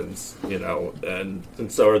electricians, and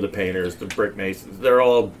so are the painters, the brick masons. They're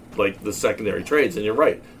all like the secondary trades, and you're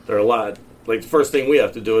right. There are a lot. Like the first thing we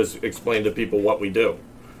have to do is explain to people what we do.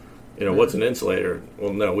 What's an insulator?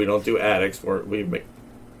 Well, no, we don't do attics. We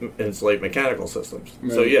insulate mechanical systems.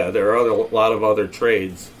 Right. So there are a lot of other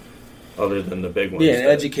trades other than the big ones.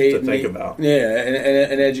 Educating to think about.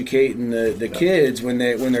 And educating the kids when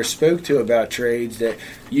they're spoke to about trades, that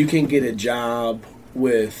you can get a job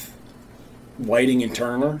with Whiting and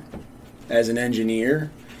Turner as an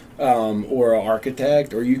engineer or an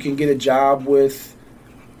architect, or you can get a job with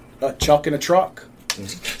a Chuck in a truck.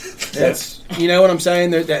 That's you know what I'm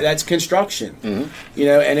saying. That's construction. Mm-hmm.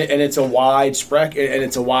 And it's a wide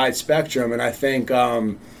spectrum, and I think.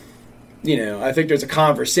 I think there's a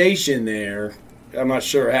conversation there. I'm not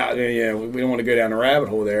sure how. We don't want to go down a rabbit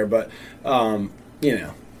hole there, but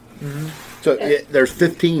Mm-hmm. So there's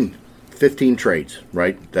 15 trades,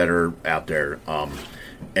 right, that are out there,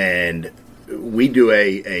 and we do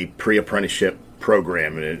a pre-apprenticeship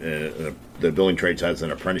program. The Building Trades has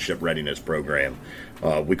an apprenticeship readiness program.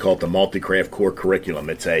 We call it the Multi-Craft Core Curriculum.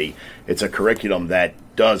 It's a curriculum that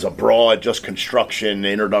does a broad, just construction,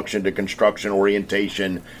 introduction to construction,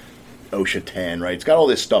 orientation. OSHA 10, right? It's got all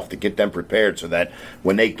this stuff to get them prepared so that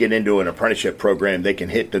when they get into an apprenticeship program, they can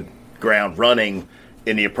hit the ground running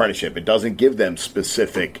in the apprenticeship. It doesn't give them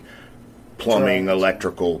specific plumbing,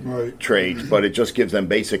 electrical trades, but it just gives them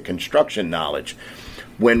basic construction knowledge.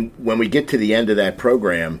 When we get to the end of that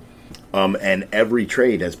program, and every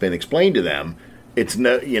trade has been explained to them, it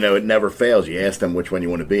never fails. You ask them which one you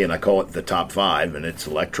want to be, and I call it the top 5, and it's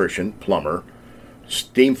electrician, plumber,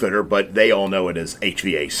 steam fitter, but they all know it as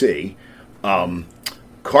HVAC,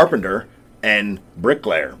 carpenter, and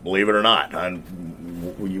bricklayer. Believe it or not,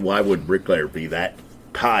 why would bricklayer be that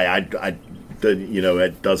high? I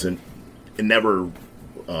never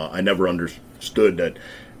understood that.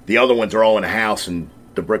 The other ones are all in a house, and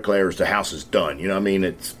the bricklayers, the house is done.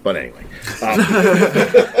 But anyway,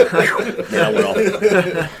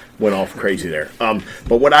 I went off crazy there.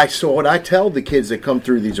 But what I tell the kids that come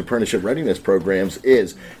through these apprenticeship readiness programs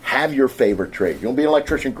is have your favorite trade. You want to be an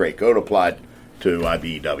electrician? Great, go to apply to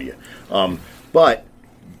IBEW. But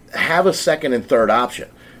have a second and third option.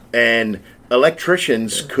 And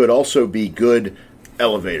electricians could also be good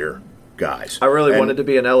elevator guys. I really wanted to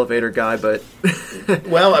be an elevator guy, but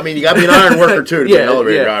well, you got to be an iron worker too to be an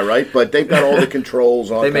elevator guy, right? But they've got all the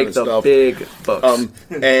controls, all that kind of stuff. They make the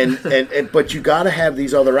big bucks. But you got to have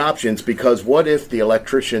these other options, because what if the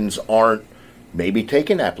electricians aren't maybe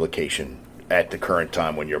taking application at the current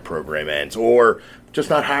time when your program ends, or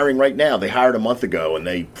just not hiring right now? They hired a month ago and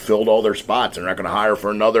they filled all their spots and they're not going to hire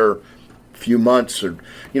for another few months, or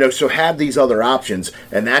so have these other options,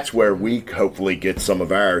 and that's where we hopefully get some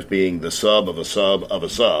of ours, being the sub of a sub of a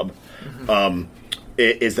sub. Mm-hmm.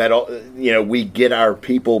 Is that we get our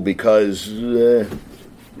people because the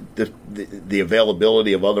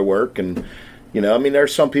availability of other work, and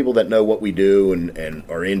there's some people that know what we do and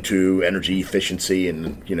are into energy efficiency,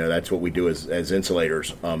 and that's what we do as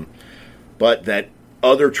insulators. But that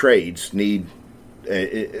other trades need.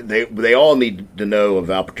 They all need to know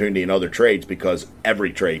of opportunity in other trades, because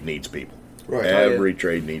every trade needs people. Right. Every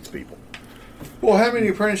trade needs people. Well, how many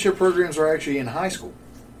apprenticeship programs are actually in high school?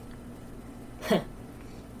 All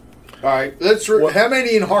right, how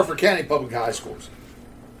many in Harford County public high schools?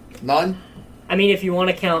 None? If you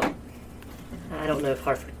want to count, I don't know if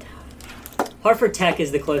Harford Tech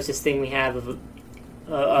is the closest thing we have of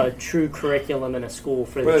a true curriculum in a school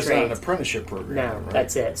for the trades. But it's not an apprenticeship program. No, right?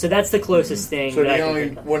 That's it. So that's the closest thing. So the only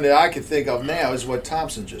one that I can think of now is what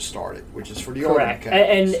Thompson just started, which is for the correct,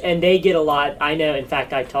 and they get a lot. I know. In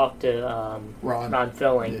fact, I talked to Ron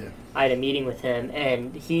Filling. Yeah. I had a meeting with him,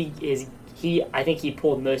 and he I think he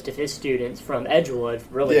pulled most of his students from Edgewood,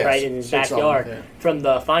 really Yes, right in his sits on, backyard, yeah. from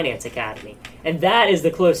the Finance Academy. And that is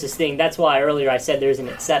the closest thing. That's why earlier I said there's an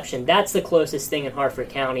exception. That's the closest thing in Harford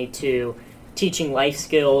County to teaching life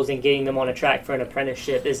skills and getting them on a track for an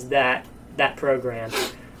apprenticeship is that program.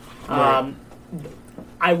 Right.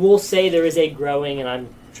 I will say there is a growing, and I'm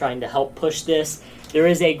trying to help push this, there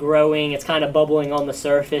is a growing, it's kind of bubbling on the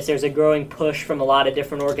surface, there's a growing push from a lot of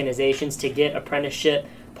different organizations to get apprenticeship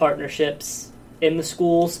partnerships in the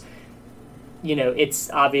schools. You know, it's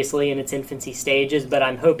obviously in its infancy stages, but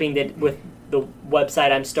I'm hoping that with the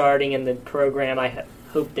website I'm starting and the program, I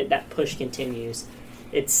hope that push continues.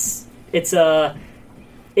 It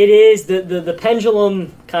is the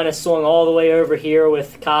pendulum kind of swung all the way over here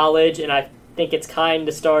with college, and I think it's kind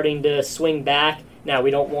of starting to swing back. Now,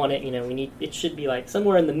 we don't want it, it should be like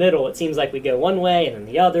somewhere in the middle. It seems like we go one way and then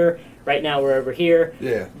the other. Right now we're over here.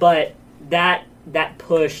 Yeah. But that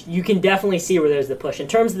push, you can definitely see where there's the push. In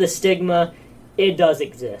terms of the stigma, it does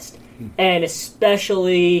exist. And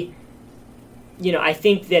especially, I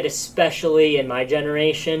think that especially in my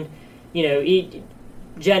generation,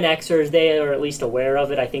 Gen Xers, they are at least aware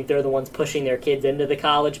of it. I think they're the ones pushing their kids into the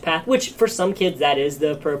college path, which for some kids that is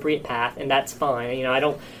the appropriate path, and that's fine. We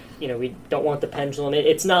don't want the pendulum.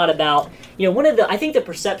 It's not about, I think the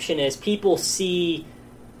perception is people see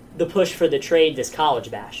the push for the trades as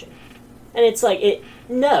college bashing. And it's like,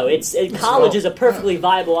 college is a perfectly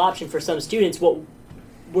viable option for some students. What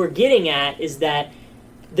we're getting at is that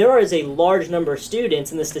there is a large number of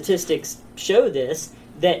students, and the statistics show this,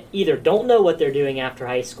 that either don't know what they're doing after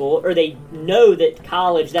high school, or they know that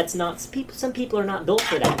college, that's not, some people are not built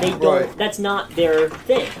for that. They don't, Right. That's not their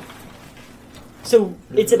thing. So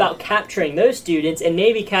it's about capturing those students and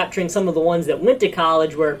maybe capturing some of the ones that went to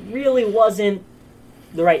college where it really wasn't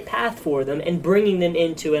the right path for them and bringing them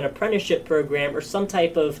into an apprenticeship program or some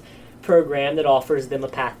type of program that offers them a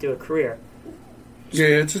path to a career. Yeah,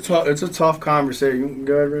 it's a tough conversation.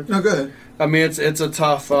 Go ahead, Rich. No, go ahead. I mean, it's a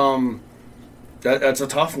tough that's a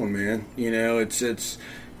tough one, man. It's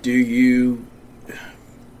do you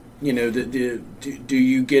do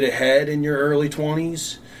you get ahead in your early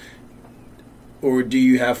 20s, or do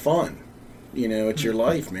you have fun? It's your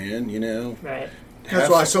life, man. Right. That's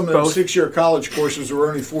why some of those 6-year college courses were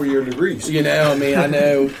only 4-year degrees. I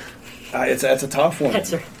know that's a tough one.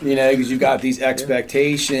 That's right. Because you've got these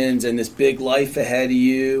expectations and this big life ahead of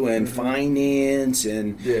you, and finance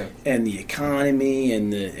and the economy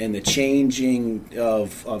and the changing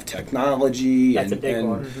of technology. That's and, a big and,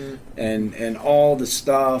 one. And all the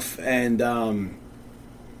stuff. And I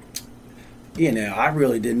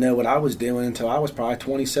really didn't know what I was doing until I was probably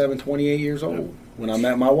 27, 28 years old when I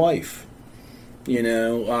met my wife.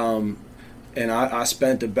 And I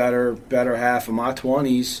spent the better half of my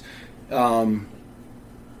 20s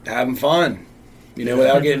having fun,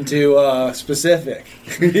 without getting too specific,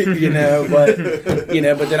 but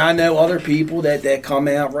then I know other people that come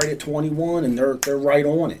out right at 21 and they're right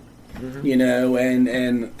on it,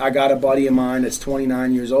 and I got a buddy of mine that's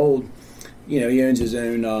 29 years old. He owns his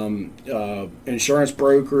own insurance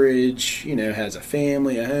brokerage, has a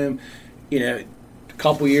family, a home, a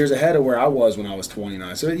couple years ahead of where I was when I was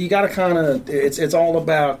 29. So you got to kind of, it's all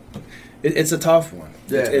about, it's a tough one.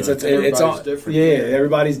 Yeah, it's all different. Yeah,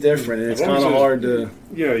 everybody's different, and it's kind of hard to.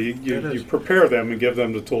 Yeah, you prepare them and give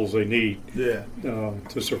them the tools they need. Yeah.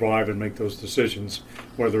 To survive and make those decisions,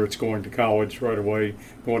 whether it's going to college right away,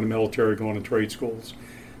 going to military, going to trade schools,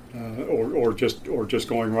 or just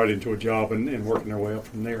going right into a job and working their way up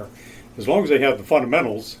from there. As long as they have the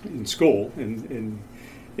fundamentals in school, and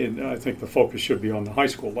I think the focus should be on the high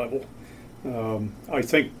school level. I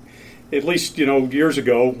think, at least years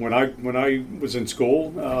ago when I was in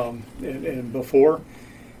school and before,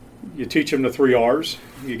 you teach them the 3 R's.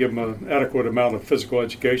 You give them an adequate amount of physical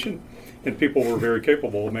education, and people were very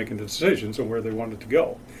capable of making the decisions on where they wanted to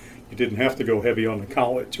go. You didn't have to go heavy on the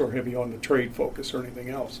college or heavy on the trade focus or anything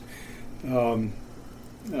else. Now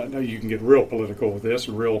you can get real political with this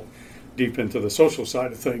and real deep into the social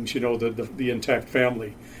side of things. The intact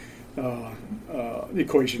family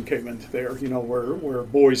equation came into there. Where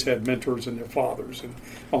boys had mentors in their fathers and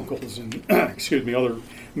uncles and other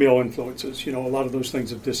male influences. A lot of those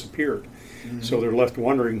things have disappeared. Mm-hmm. So they're left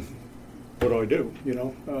wondering, what do I do?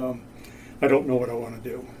 I don't know what I want to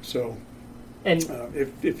do. So. And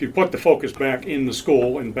if you put the focus back in the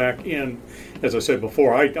school and back in, as I said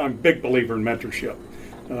before, I'm a big believer in mentorship,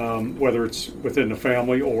 whether it's within the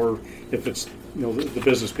family or if it's the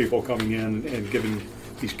business people coming in and giving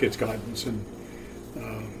these kids guidance and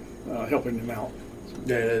helping them out.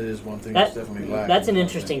 Yeah, that is one thing that's definitely lacking. That's an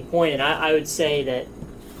interesting point, and I would say that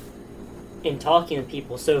in talking to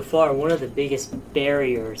people so far, one of the biggest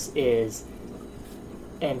barriers is,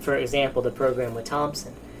 and for example, the program with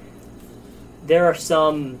Thompson, there are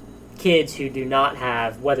some kids who do not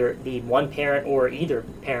have, whether it be one parent or either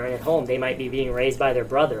parent at home, they might be being raised by their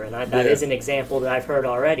brother, and that is an example that I've heard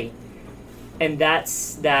already. And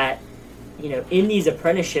that's that, in these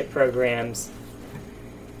apprenticeship programs,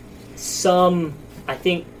 I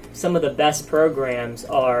think some of the best programs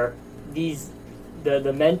are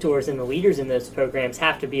the mentors and the leaders in those programs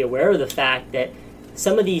have to be aware of the fact that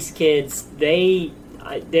some of these kids, they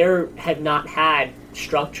have not had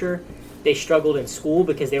structure. They struggled in school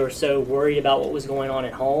because they were so worried about what was going on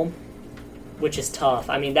at home, which is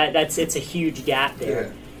tough. I mean, it's a huge gap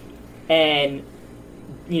there. Yeah. And,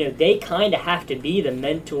 they kind of have to be the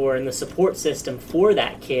mentor and the support system for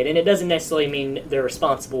that kid. And it doesn't necessarily mean they're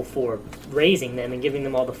responsible for raising them and giving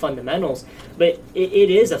them all the fundamentals, but it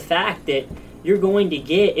is a fact that you're going to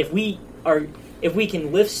get, if we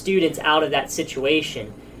can lift students out of that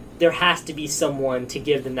situation, there has to be someone to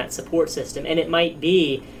give them that support system. And it might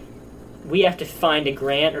be we have to find a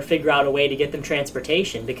grant or figure out a way to get them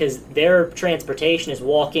transportation, because their transportation is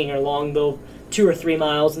walking along the 2 or 3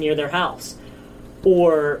 miles near their house.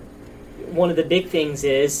 Or one of the big things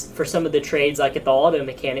is, for some of the trades, like at the auto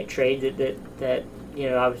mechanic trade that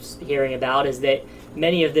I was hearing about, is that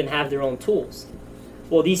many of them have their own tools.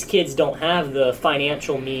 Well, these kids don't have the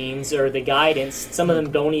financial means or the guidance. Some of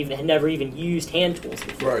them never even used hand tools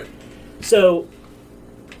before. Right. So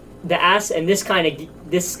this kind of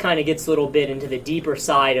gets a little bit into the deeper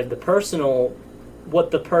side of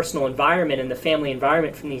what the personal environment and the family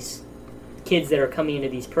environment from these kids that are coming into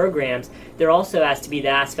these programs. There also has to be the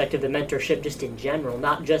aspect of the mentorship just in general,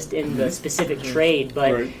 not just in the specific trade,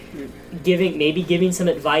 but giving some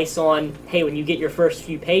advice on, hey, when you get your first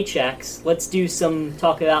few paychecks, let's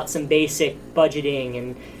talk about some basic budgeting,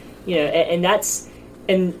 and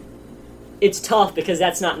it's tough because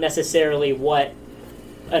that's not necessarily what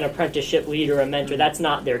an apprenticeship leader or a mentor, that's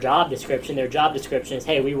not their job description. Their job description is,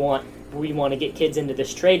 hey, we want to get kids into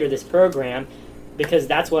this trade or this program because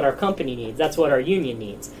that's what our company needs, that's what our union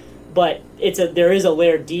needs. But there is a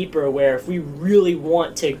layer deeper where if we really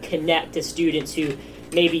want to connect to students who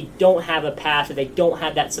maybe don't have a path or they don't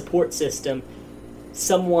have that support system,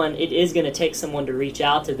 it is going to take someone to reach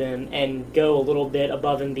out to them and go a little bit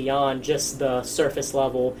above and beyond just the surface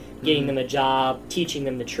level, getting them a job, teaching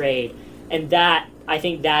them the trade. And I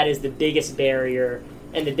think that is the biggest barrier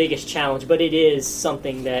and the biggest challenge, but it is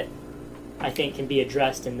something that I think can be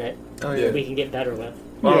addressed and that we can get better with.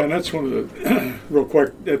 Yeah, and that's one of the real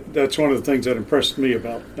quick. That's one of the things that impressed me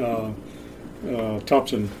about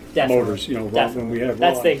Thompson Motors. When we have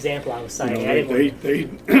that's the example I was citing.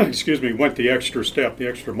 They went the extra step, the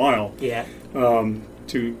extra mile. Yeah.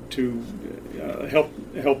 To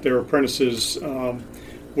help their apprentices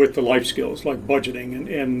with the life skills like budgeting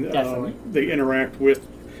and they interact with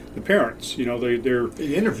the parents. They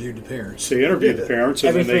interviewed the parents. They interviewed the parents, and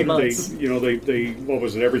every then 3 months. They what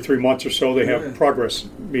was it? Every 3 months or so, they have progress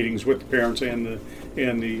meetings with the parents and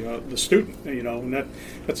the student. And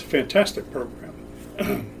that's a fantastic program.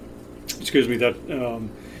 That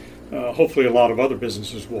hopefully a lot of other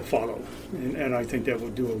businesses will follow, and I think that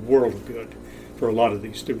would do a world of good for a lot of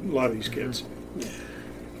these kids.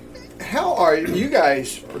 How are you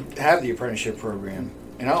guys have the apprenticeship program?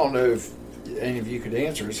 And I don't know if any of you could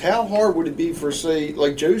answer this. How hard would it be for, say,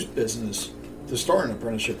 like Joe's business to start an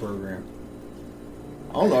apprenticeship program?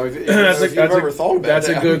 I don't know if you've ever thought about that. That's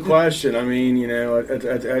a good question. I mean,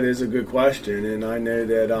 that is a good question, and I know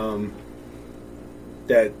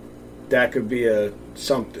that could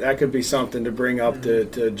be something to bring up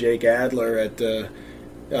to Jake Adler at the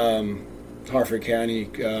Harford County.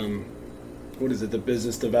 What is it? The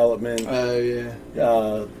business development. Oh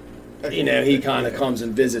yeah. He kind of comes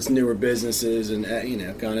and visits newer businesses and,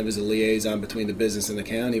 kind of is a liaison between the business and the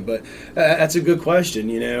county. But that's a good question.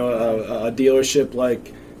 A dealership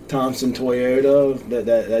like Thompson Toyota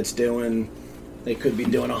they could be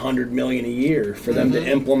doing $100 million a year. For them to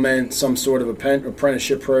implement some sort of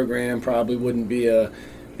apprenticeship program probably wouldn't be a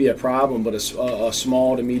problem. But a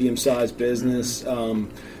small to medium-sized business,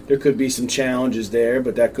 there could be some challenges there.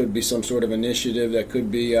 But that could be some sort of initiative that could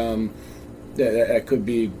be that could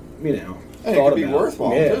be. And it could be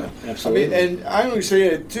worthwhile. Yeah, too. absolutely. And I only say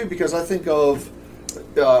it too because I think of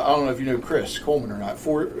I don't know if you know Chris Coleman or not.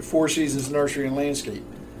 Four Seasons Nursery and Landscape.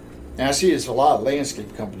 And I see it's a lot of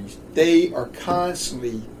landscape companies. They are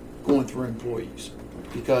constantly going through employees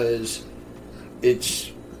because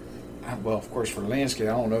it's of course for landscape.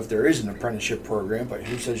 I don't know if there is an apprenticeship program, but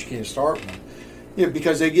who says you can't start one?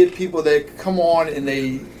 Because they get people that come on and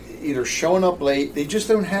they either showing up late. They just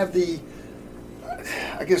don't have the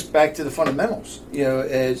I guess back to the fundamentals,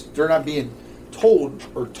 as they're not being told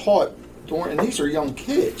or taught and these are young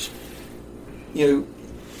kids,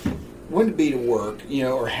 when to be to work,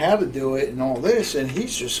 or how to do it and all this. And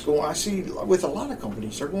he's just going, I see with a lot of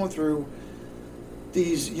companies, they're going through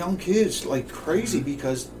these young kids like crazy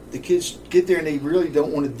because the kids get there and they really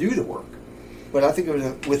don't want to do the work. But I think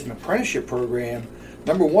with an apprenticeship program,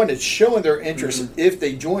 number one, it's showing their interest if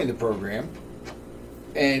they join the program.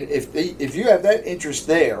 And if you have that interest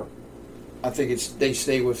there, I think they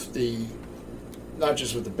stay with not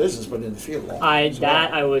just with the business, but in the field.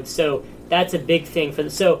 So that's a big thing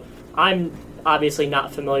so I'm obviously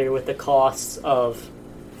not familiar with the costs of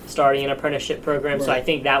starting an apprenticeship program, right. So I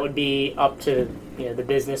think that would be up to the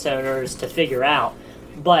business owners to figure out.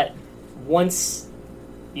 But once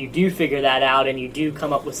you do figure that out and you do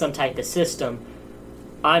come up with some type of system,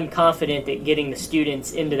 I'm confident that getting the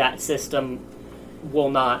students into that system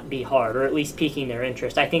will not be hard, or at least piquing their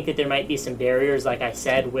interest. I think that there might be some barriers, like I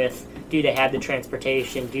said, with do they have the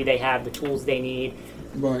transportation, do they have the tools they need.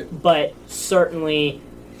 Right. But certainly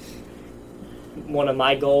one of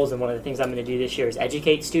my goals and one of the things I'm going to do this year is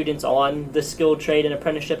educate students on the skilled trade and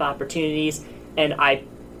apprenticeship opportunities. And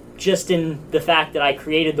just in the fact that I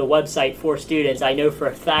created the website for students, I know for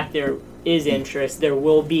a fact there is interest, there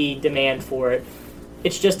will be demand for it.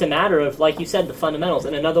 It's just a matter of, like you said, the fundamentals.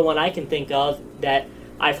 And another one I can think of that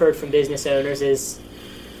I've heard from business owners is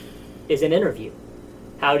an interview.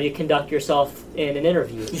 How do you conduct yourself in an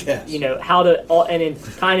interview? Yes. In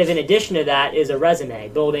addition to that is a resume,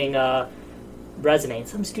 building a resume. And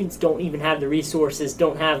some students don't even have the resources,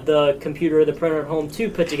 don't have the computer or the printer at home to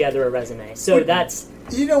put together a resume. So that's...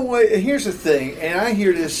 You know what? Here's the thing, and I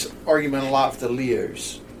hear this argument a lot with the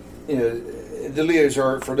LEOs. The LEOs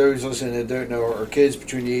are, for those listening that don't know, are kids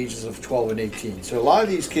between the ages of 12 and 18. So a lot of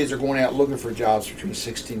these kids are going out looking for jobs between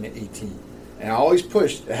 16 and 18. And I always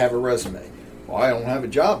push to have a resume. Well, I don't have a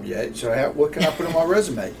job yet, so what can I put on my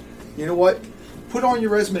resume? You know what? Put on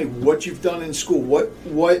your resume what you've done in school, what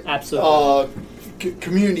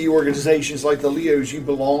community organizations like the LEOs you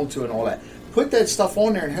belong to and all that. Put that stuff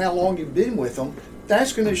on there and how long you've been with them.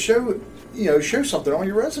 That's going to show something on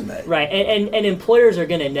your resume. Right, and employers are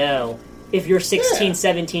going to know. If you're 16,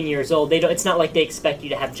 17 years old, it's not like they expect you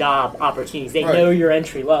to have job opportunities. They know your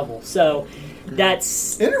entry level. So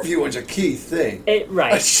that's... Interviewing's a key thing.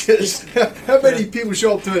 Right. It's just, how many people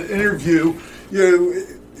show up to an interview,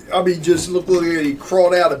 just look like he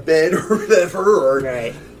crawled out of bed or whatever. Or,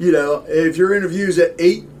 right. If your interview's at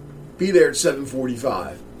 8, be there at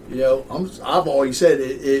 7:45. I've always said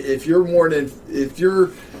if you're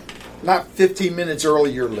not 15 minutes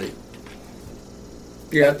early, you're late.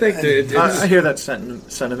 Yeah, I think I hear that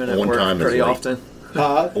sentiment at work pretty often.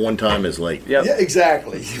 One time is late. Yep. Yeah,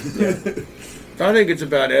 exactly. I think it's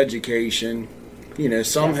about education.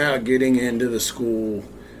 Somehow getting into the school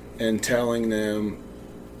and telling them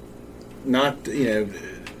not,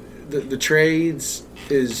 the trades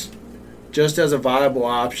is just as a viable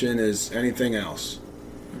option as anything else.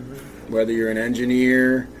 Mm-hmm. Whether you're an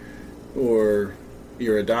engineer or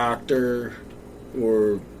you're a doctor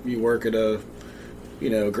or you work at a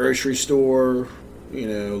grocery store,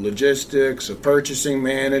 logistics, a purchasing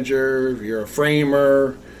manager, you're a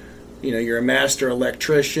framer, you're a master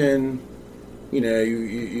electrician,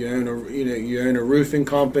 you own a roofing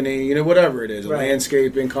company, whatever it is, a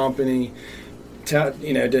landscaping company. To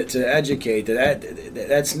educate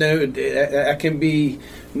that can be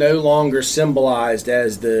no longer symbolized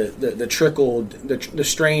as the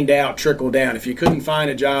strained out trickle down. If you couldn't find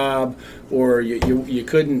a job or you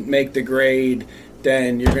couldn't make the grade,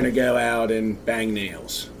 then you're going to go out and bang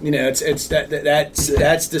nails. That's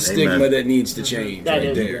the stigma that needs to change. That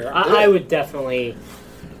is there. I would definitely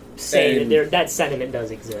say that sentiment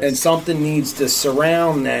does exist, and something needs to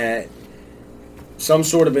surround that. Some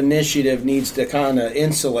sort of initiative needs to kind of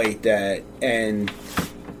insulate that and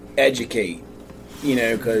educate,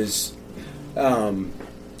 because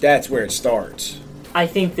that's where it starts. I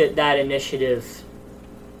think that initiative,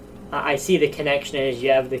 I see the connection as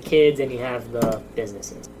you have the kids and you have the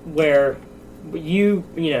businesses. Where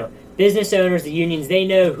business owners, the unions, they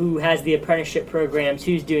know who has the apprenticeship programs,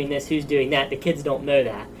 who's doing this, who's doing that. The kids don't know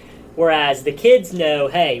that. Whereas the kids know,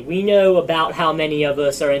 hey, we know about how many of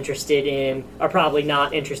us are probably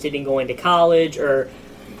not interested in going to college or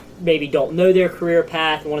maybe don't know their career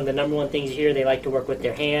path. One of the number one things you hear, they like to work with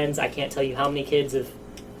their hands. I can't tell you how many kids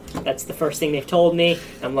that's the first thing they've told me.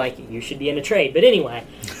 I'm like, you should be in a trade. But anyway.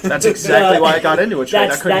 That's exactly why I got into a trade.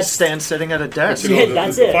 I couldn't stand sitting at a desk.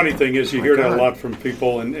 The funny thing is you hear that a lot from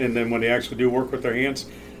people, and then when they actually do work with their hands,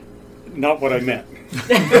 not what I meant.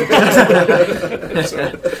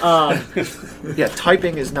 Yeah,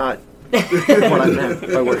 typing is not what I meant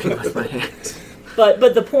by working with my hands.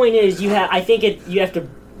 But the point is, you have to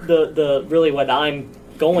the really what I'm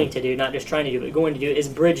going to do, not just trying to do, but going to do, is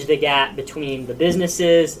bridge the gap between the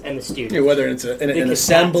businesses and the students. Yeah, whether it's an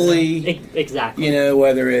assembly, exactly.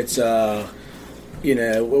 Whether it's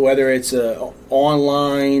whether it's a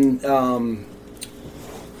online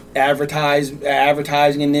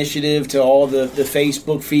advertising initiative to all the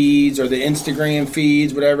Facebook feeds or the Instagram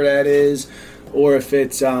feeds, whatever that is, or if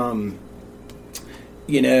it's getting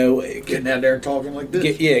out there and talking like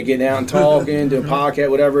this. Getting out and talking, doing a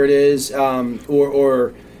podcast, whatever it is,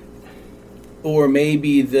 or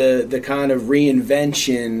maybe the kind of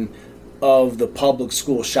reinvention of the public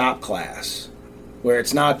school shop class, where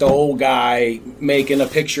it's not the old guy making a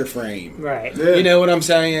picture frame. Right. Yeah. You know what I'm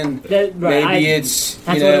saying? Maybe it's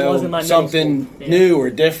something new or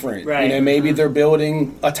different. Right. Maybe they're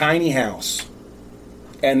building a tiny house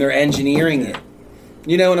and they're engineering it.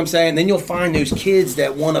 You know what I'm saying? Then you'll find those kids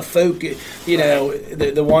that want to focus.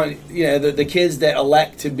 The kids that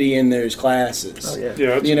elect to be in those classes. Oh, yeah.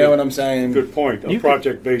 Yeah, you know what I'm saying? Good point. A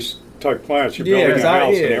project-based type class. You're building a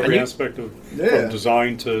house in every aspect of from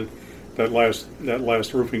design to that last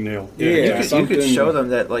roofing nail. You could show them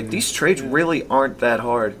that these trades really aren't that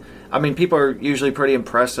hard. I mean, people are usually pretty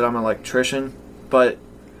impressed that I'm an electrician, but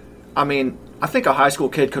I mean, I think a high school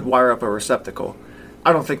kid could wire up a receptacle.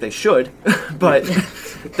 I don't think they should, but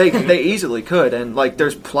they easily could. And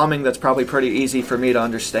there's plumbing that's probably pretty easy for me to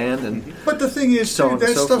understand. But the thing is,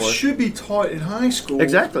 that stuff should be taught in high school.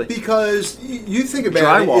 Exactly. Because you think about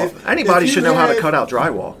drywall. Anybody should know how to cut out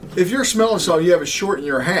drywall. If you're smelling something, you have a short in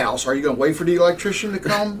your house. Are you going to wait for the electrician to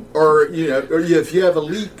come, or if you have a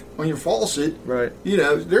leak on your faucet? Right.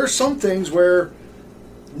 There are some things where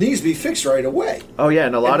needs to be fixed right away. Oh yeah,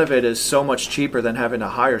 and a lot of it is so much cheaper than having to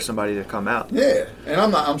hire somebody to come out. Yeah, and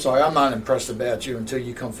I'm not impressed about you until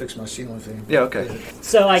you come fix my ceiling thing. Yeah, okay.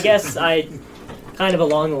 So I guess I, kind of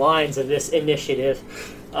along the lines of this initiative,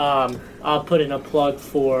 I'll put in a plug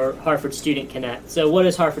for Hartford Student Connect. So what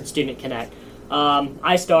is Hartford Student Connect?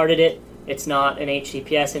 I started it. It's not an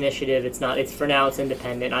HCPS initiative. It's for now it's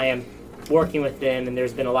independent. I am working with them, and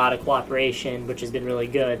there's been a lot of cooperation, which has been really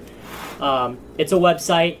good. It's a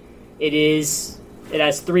website. It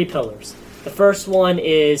has 3 pillars. The first one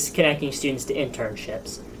is connecting students to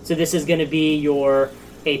internships. So this is going to be your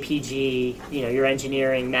APG, your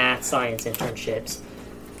engineering, math, science internships.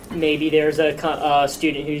 Maybe there's a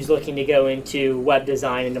student who's looking to go into web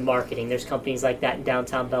design, into marketing. There's companies like that in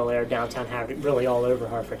downtown Bel Air, downtown Harvard, really all over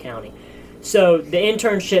Hartford County. So the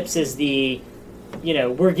internships is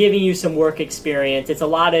we're giving you some work experience. It's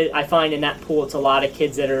I find in that pool, it's a lot of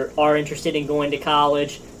kids that are interested in going to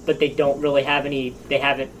college, but they don't really have they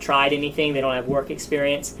haven't tried anything, they don't have work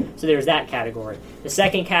experience. So there's that category. The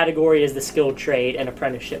second category is the skilled trade and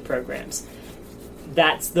apprenticeship programs.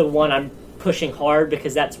 That's the one I'm pushing hard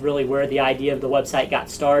because that's really where the idea of the website got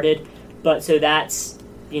started. But so that's,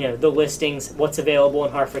 the listings, what's available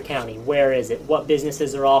in Hartford County, where is it, what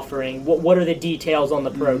businesses are offering, what are the details on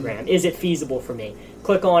the program, is it feasible for me?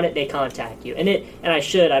 Click on it, they contact you. And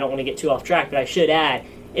I don't want to get too off track, but I should add,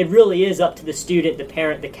 it really is up to the student, the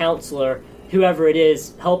parent, the counselor, whoever it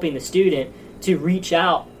is helping the student to reach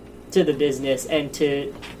out to the business and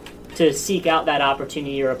to seek out that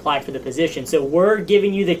opportunity or apply for the position. So we're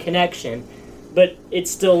giving you the connection, but it's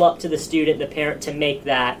still up to the student, the parent, to make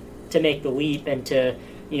the leap and to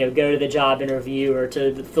go to the job interview or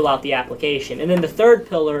to fill out the application. And then the third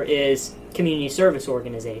pillar is community service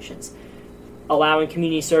organizations. Allowing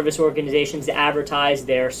community service organizations to advertise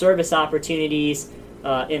their service opportunities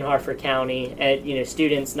in Hartford County. And,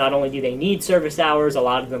 students, not only do they need service hours, a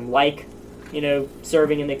lot of them like,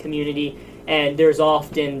 serving in the community. And there's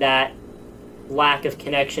often that lack of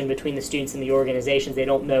connection between the students and the organizations. They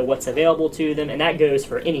don't know what's available to them, and that goes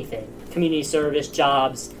for anything. Community service,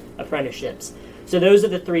 jobs, apprenticeships. So those are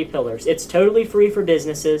the 3 pillars. It's totally free for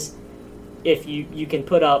businesses. If you can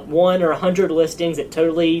put up 1 or 100 listings, it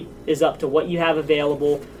totally is up to what you have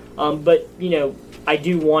available. But I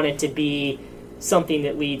do want it to be something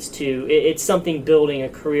that leads to, it's something building a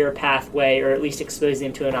career pathway, or at least exposing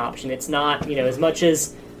them to an option. It's not, as much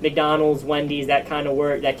as McDonald's, Wendy's, that kind of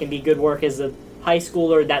work, that can be good work as a high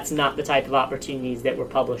schooler, that's not the type of opportunities that we're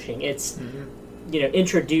publishing. It's,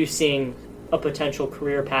 introducing a potential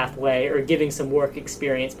career pathway or giving some work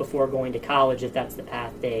experience before going to college, if that's the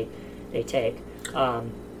path they take.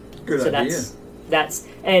 Good so idea. That's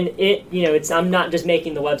and it, it's, I'm not just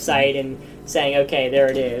making the website and saying, okay,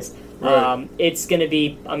 there it is. Right. I'm going to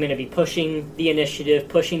be pushing the initiative,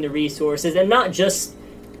 pushing the resources, and not just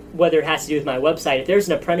whether it has to do with my website, if there's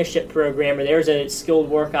an apprenticeship program or there's a skilled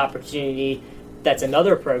work opportunity that's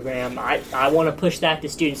another program, I want to push that to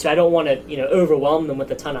students. So I don't want to overwhelm them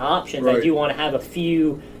with a ton of options. Right. I do want to have a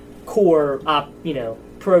few core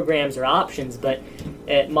programs or options, but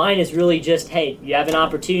mine is really just, hey, you have an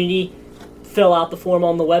opportunity, fill out the form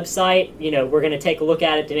on the website. We're going to take a look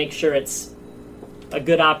at it to make sure it's a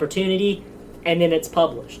good opportunity, and then it's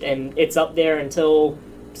published and it's up there until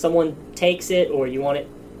someone takes it or you want it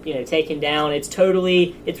taken down. It's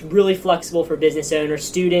really flexible for business owners.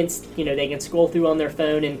 Students, they can scroll through on their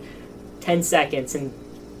phone in 10 seconds and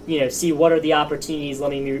see what are the opportunities.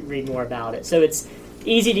 Let me read more about it. So it's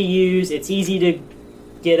easy to use. It's easy to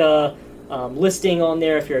get a listing on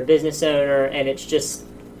there if you're a business owner, and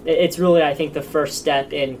it's really, I think, the first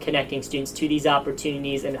step in connecting students to these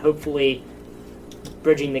opportunities and hopefully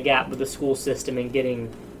bridging the gap with the school system and getting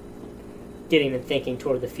them thinking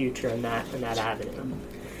toward the future in that avenue.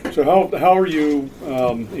 So how are you,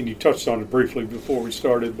 and you touched on it briefly before we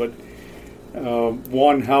started, but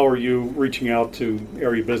one, how are you reaching out to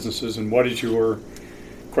area businesses, and what is your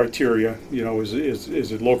criteria?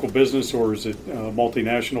 Is it local business, or is it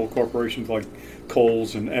multinational corporations like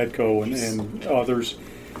Kohl's and ADCO and others?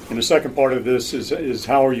 And the second part of this is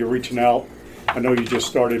how are you reaching out? I know you just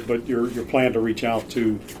started, but your plan to reach out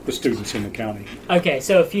to the students in the county. Okay,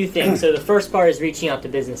 so a few things. So the first part is reaching out to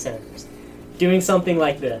business owners. Doing something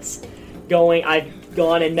like this. I've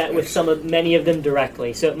gone and met with many of them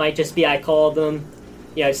directly. So it might just be I call them,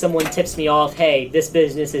 someone tips me off, hey, this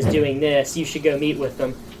business is doing this, you should go meet with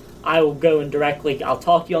them. I will go and directly, I'll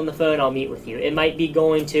talk to you on the phone, I'll meet with you. It might be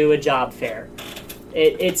going to a job fair.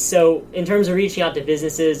 So in terms of reaching out to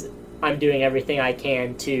businesses, I'm doing everything I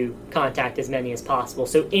can to contact as many as possible.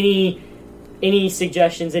 So any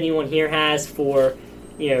suggestions anyone here has for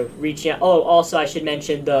reaching out. Oh, also I should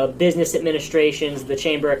mention the business administrations, the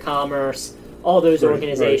Chamber of Commerce, all those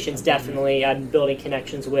organizations. Definitely I'm building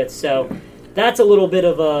connections with. So that's a little bit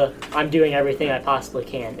of I'm doing everything I possibly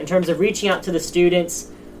can. In terms of reaching out to the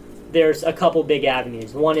students, there's a couple big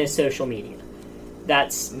avenues. One is social media.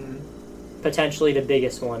 That's potentially the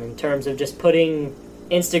biggest one in terms of just putting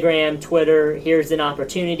Instagram, Twitter, here's an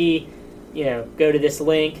opportunity, go to this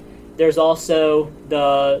link. There's also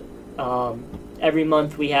the every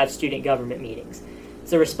month we have student government meetings. It's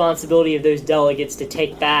the responsibility of those delegates to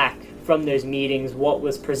take back from those meetings what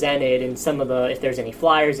was presented and if there's any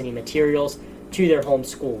flyers, any materials, to their home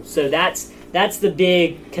schools. So that's the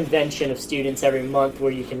big convention of students every month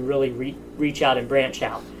where you can really reach out and branch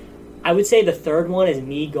out. I would say the third one is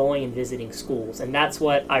me going and visiting schools, and that's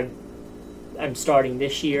what I'm starting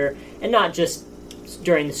this year, and not just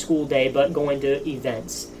during the school day, but going to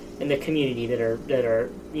events in the community that are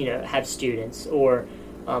have students or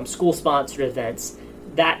school sponsored events.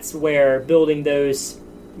 That's where building those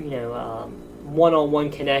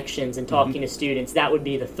one-on-one connections and talking to students, that would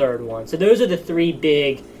be the third one. So those are the three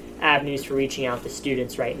big avenues for reaching out to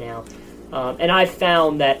students right now, and I've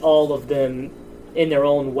found that all of them in their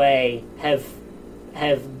own way have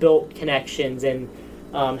built connections and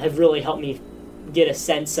have really helped me get a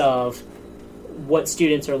sense of what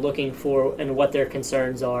students are looking for and what their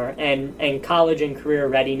concerns are. And college and career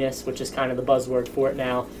readiness, which is kind of the buzzword for it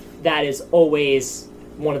now, that is always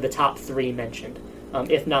one of the top three mentioned,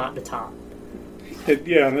 if not the top.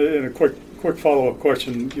 And a quick follow-up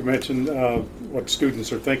question. You mentioned what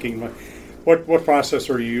students are thinking. What process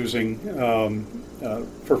are you using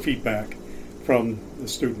for feedback from the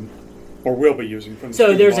student, or will be using from the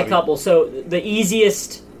student? So there's a couple. So the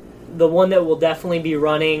easiest, the one that will definitely be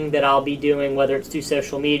running that I'll be doing, whether it's through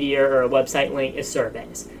social media or a website link, is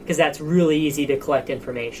surveys, because that's really easy to collect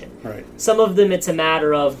information. Right. Some of them it's a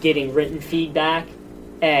matter of getting written feedback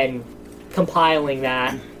and compiling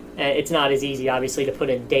that. It's not as easy, obviously, to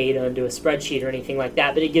put in data into a spreadsheet or anything like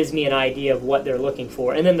that, but it gives me an idea of what they're looking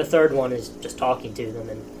for. And then the third one is just talking to them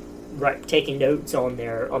and taking notes on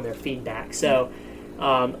their feedback. So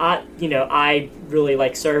I really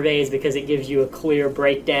like surveys because it gives you a clear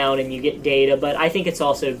breakdown and you get data, but I think it's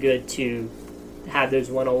also good to have those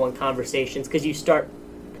one-on-one conversations because you start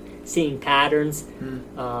seeing patterns,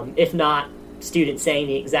 if not students saying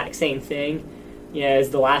the exact same thing as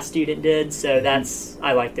the last student did. So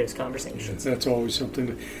I like those conversations. That's always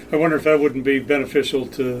something. I wonder if that wouldn't be beneficial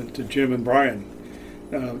to Jim and Brian,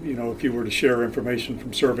 if you were to share information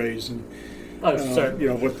from surveys and what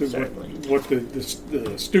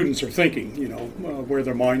the students are thinking, where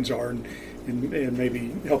their minds are, and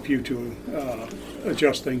maybe help you to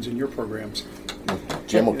adjust things in your programs.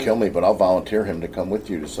 Jim will kill me, but I'll volunteer him to come with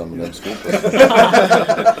you to some of them school places.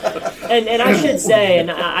 And I should say,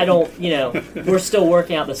 and I don't, we're still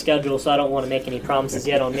working out the schedule, so I don't want to make any promises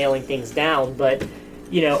yet on nailing things down, but,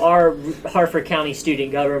 our Harford County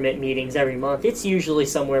student government meetings every month, it's usually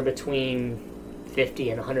somewhere between 50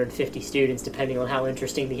 and 150 students, depending on how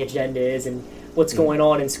interesting the agenda is and what's going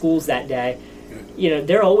on in schools that day.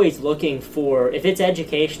 They're always looking for, if it's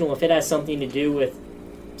educational, if it has something to do with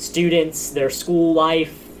students, their school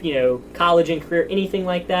life, college and career, anything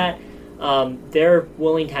like that, they're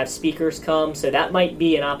willing to have speakers come. So that might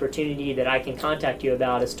be an opportunity that I can contact you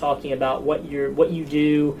about, is talking about what you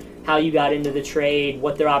do, how you got into the trade,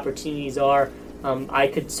 what their opportunities are. I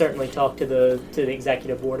could certainly talk to the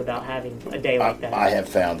executive board about having a day like that. I have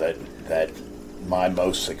found that my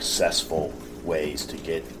most successful ways to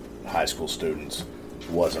get high school students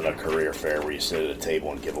wasn't a career fair where you sit at a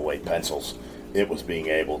table and give away pencils. It was being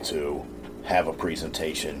able to have a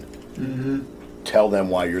presentation, tell them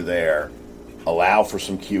why you're there, allow for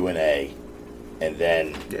some Q&A, and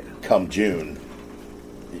then come June,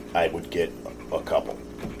 I would get a couple.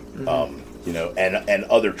 And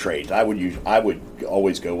other trades. I would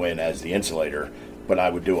always go in as the insulator, but I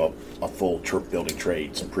would do a full building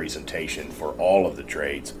trades presentation for all of the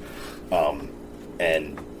trades,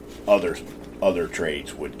 and other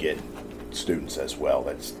trades would get students as well.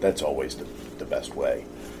 That's always the best way.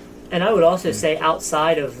 And I would also say,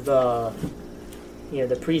 outside of the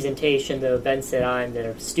presentation, the events that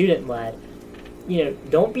are student led,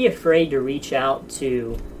 don't be afraid to reach out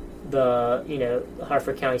to the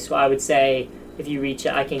Harford County School. I would say, if you reach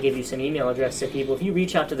out, I can give you some email address to people. If you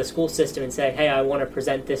reach out to the school system and say, hey, I want to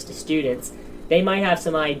present this to students, they might have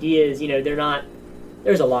some ideas.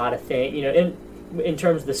 There's a lot of things, in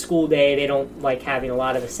terms of the school day, they don't like having a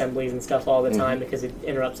lot of assemblies and stuff all the time because it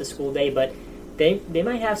interrupts the school day, but they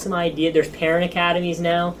might have some idea. There's parent academies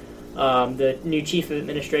now. The new chief of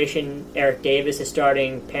administration, Eric Davis, is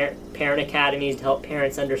starting parent academies to help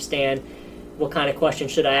parents understand what kind of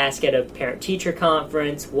questions should I ask at a parent-teacher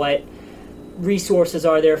conference, what resources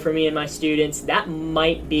are there for me and my students. That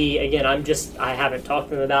might be, again, I haven't talked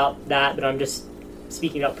to them about that, but I'm just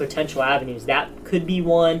speaking about potential avenues. That could be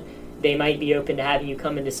one. They might be open to having you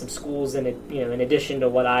come into some schools in addition to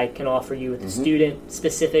what I can offer you with the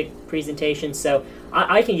student-specific presentations. So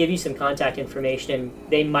I can give you some contact information,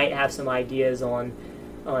 and they might have some ideas on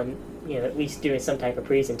at least doing some type of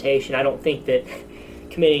presentation. I don't think that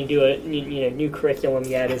committing to a new curriculum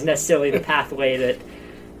yet is necessarily the pathway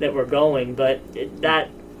that we're going, but that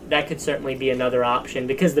could certainly be another option,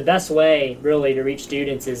 because the best way really to reach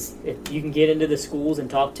students is if you can get into the schools and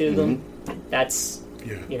talk to them. That's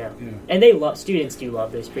and students do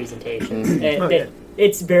love those presentations.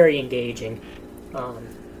 It's very engaging.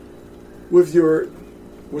 With your,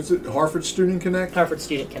 what's it, Harford Student Connect? Harford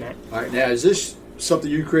Student Connect. All right, now is this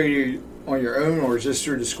something you created on your own, or is this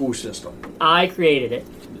through the school system? I created it,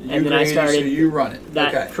 and then I started. So you run it.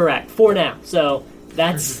 Okay. Correct. For now, so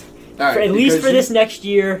that's right, at least for this next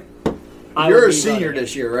year. You're a senior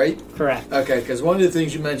this year, right? Correct. Okay, because one of the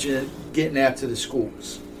things you mentioned is getting out to the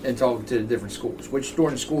schools and talking to the different schools, which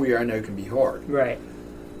during the school year I know can be hard. Right.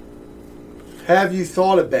 Have you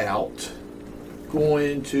thought about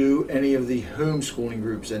going to any of the homeschooling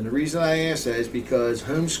groups? And the reason I ask that is because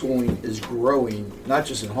homeschooling is growing, not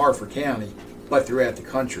just in Harford County, but throughout the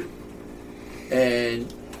country.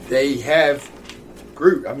 And they have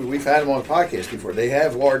groups. I mean, we've had them on a podcast before. They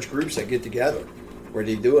have large groups that get together where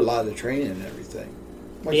they do a lot of the training and everything.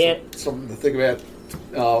 Something to think about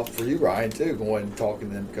for you, Ryan, too, going and talking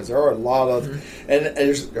to them, because there are a lot of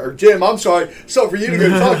or Jim, I'm sorry, so for you to go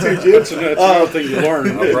talk to Jim. That's another thing you learn.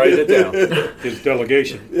 I'll write it down. Is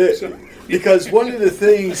delegation. Because one of the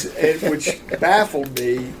things which baffled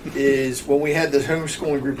me is when we had this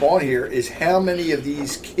homeschooling group on here is how many of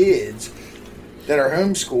these kids that are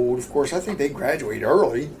homeschooled, of course, I think they graduate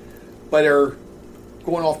early, but are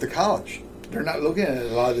going off to college. They're not looking at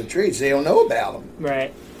a lot of the trades. They don't know about them.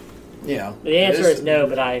 Right. Yeah. The answer is no,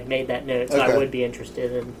 but I made that note, so I would be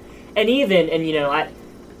interested in. And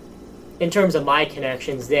in terms of my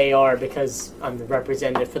connections, they are, because I'm the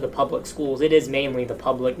representative for the public schools. It is mainly the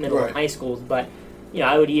public middle and high schools, but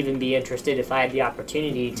I would even be interested if I had the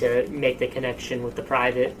opportunity to make the connection with the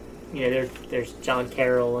private. There's John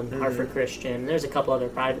Carroll and Harford Christian. There's a couple other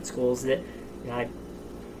private schools that I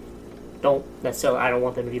don't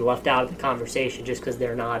want them to be left out of the conversation just because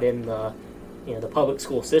they're not in the the public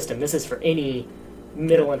school system. This is for any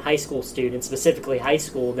middle and high school students, specifically high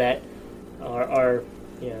school, that are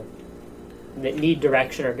that need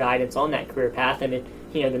direction or guidance on that career path. And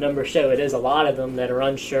the numbers show it is a lot of them that are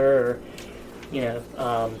unsure,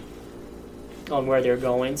 or on where they're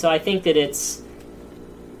going. So I think that it's,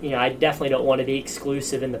 I definitely don't want to be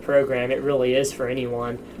exclusive in the program. It really is for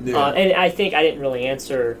anyone. Yeah. And I think I didn't really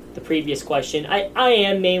answer the previous question. I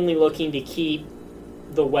am mainly looking to keep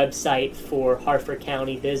the website for Harford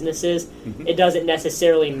County businesses. Mm-hmm. It doesn't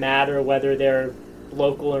necessarily matter whether they're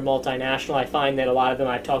local or multinational. I find that a lot of them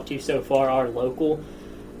I've talked to so far are local.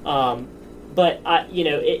 But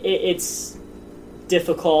it's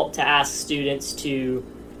difficult to ask students to,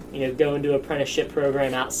 go into an apprenticeship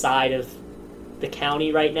program outside of the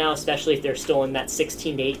county right now, especially if they're still in that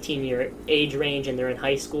 16 to 18 year age range and they're in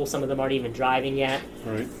high school. Some of them aren't even driving yet.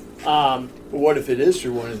 Right. But what if it is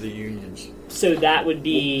through one of the unions? So that would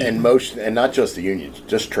be... And not just the unions,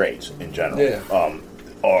 just trades in general. Yeah.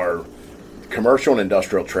 Our commercial and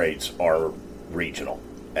industrial trades are regional,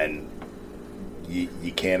 and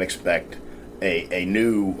you can't expect, a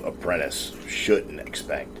new apprentice shouldn't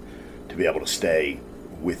expect to be able to stay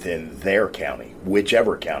within their county,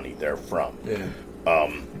 whichever county they're from. Yeah.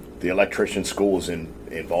 The electrician school is in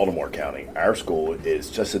Baltimore County. Our school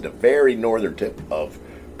is just at the very northern tip of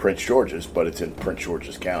Prince George's, but it's in Prince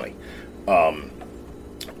George's County. I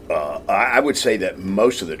would say that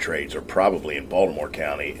most of the trades are probably in Baltimore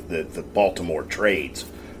County. The Baltimore trades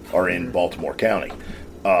are in Baltimore County.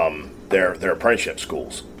 They're apprenticeship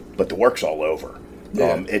schools, but the work's all over.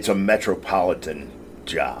 Yeah. It's a metropolitan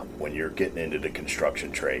job when you're getting into the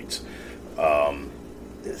construction trades.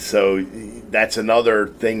 So that's another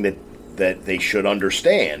thing that they should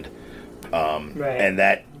understand, right. And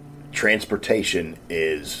that transportation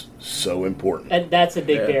is so important. And that's a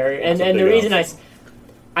big barrier. And the reason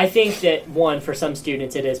I think that, one, for some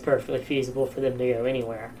students it is perfectly feasible for them to go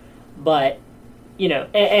anywhere. But,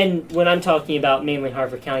 and when I'm talking about mainly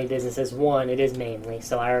Harford County businesses, one, it is mainly.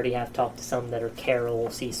 So I already have talked to some that are Carroll,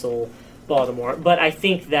 Cecil, Baltimore. But I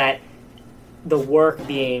think that the work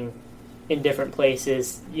being in different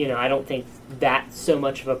places, I don't think that's so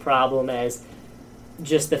much of a problem as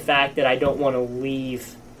just the fact that I don't want to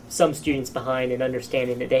leave some students behind and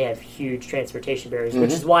understanding that they have huge transportation barriers,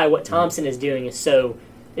 which is why what Thompson is doing is so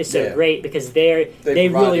great, because they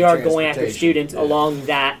really are going after students along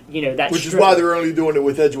that that which strip. is why they're only doing it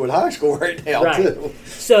with Edgewood High School right now too.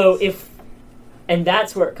 So and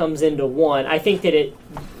that's where it comes into one. I think that it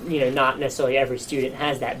not necessarily every student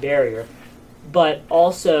has that barrier, but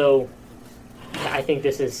also I think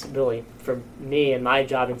this is really for me and my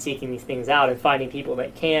job in seeking these things out and finding people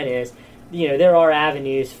that can is, there are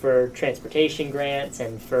avenues for transportation grants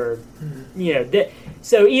and for,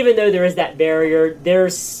 so even though there is that barrier,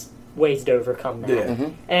 there's ways to overcome that. Yeah.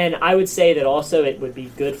 Mm-hmm. And I would say that also it would be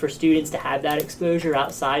good for students to have that exposure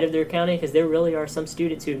outside of their county, because there really are some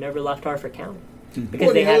students who've never left Harford County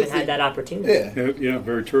because they haven't had that opportunity. Yeah,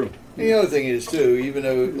 very true. And the other thing is, too, even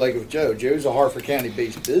though, like with Joe's a Harford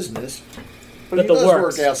County-based business, but he does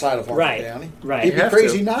work outside of Harford County. Right. He'd be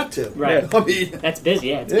crazy not to. Right. I mean, that's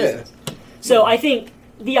busy. It's business. So I think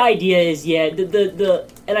the idea is,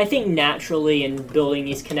 and I think naturally in building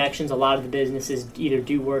these connections, a lot of the businesses either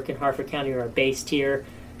do work in Harford County or are based here.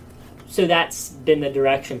 So that's been the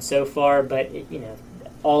direction so far. But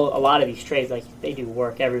a lot of these trades, like they do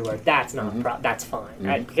work everywhere. That's not that's fine,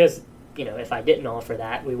 right? Because if I didn't offer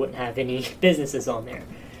that, we wouldn't have any businesses on there.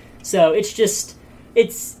 So it's just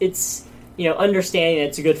it's understanding that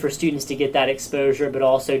it's good for students to get that exposure, but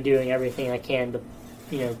also doing everything I can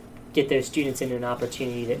to get those students into an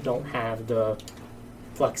opportunity that don't have the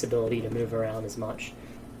flexibility to move around as much.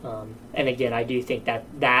 And again, I do think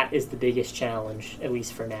that is the biggest challenge, at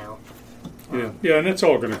least for now. Yeah, and it's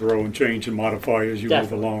all going to grow and change and modify as you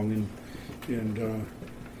move along, and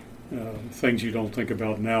things you don't think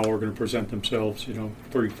about now are going to present themselves,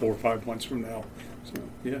 3, 4, 5 months from now. So,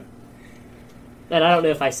 yeah. And I don't know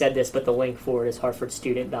if I said this, but the link for it is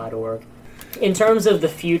harfordstudent.org. In terms of the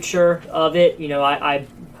future of it, I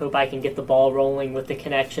hope I can get the ball rolling with the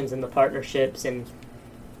connections and the partnerships and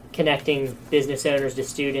connecting business owners to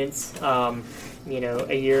students. A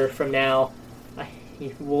year from now,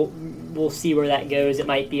 we'll see where that goes. It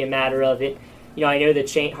might be a matter of it. I know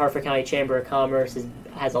the Harford County Chamber of Commerce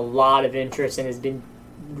has a lot of interest and has been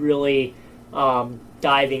really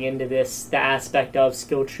diving into the aspect of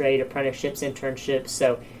skilled trade apprenticeships, internships.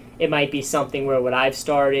 So it might be something where what I've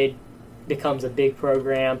started becomes a big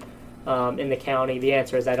program in the county. The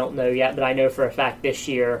answer is I don't know yet, but I know for a fact this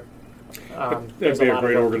year that'd be a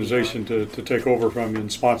great organization to take over from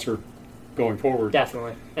and sponsor going forward.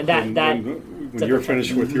 Definitely. And when you're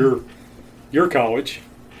finished with your college.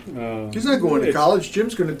 He's not going to college.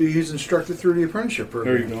 Jim's going to be his instructor through the apprenticeship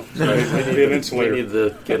program. There you go. Be an insulator. We need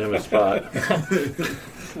to get him a spot.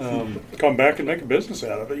 Come back and make a business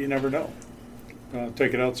out of it. You never know.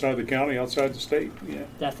 take it outside the county, outside the state. Yeah,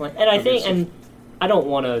 definitely. And I think, and I don't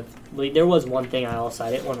want to leave. There was one thing I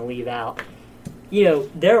didn't want to leave out.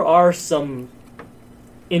 There are some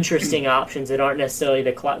interesting options that aren't necessarily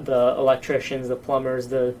the electricians, the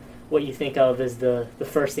plumbers, what you think of as the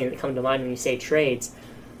first thing that comes to mind when you say trades.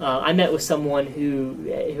 I met with someone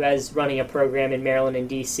who has running a program in Maryland and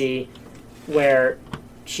D.C. where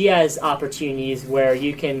she has opportunities where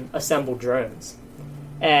you can assemble drones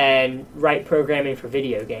and write programming for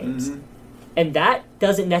video games. Mm-hmm. And that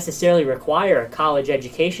doesn't necessarily require a college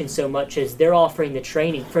education so much as they're offering the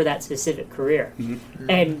training for that specific career. Mm-hmm.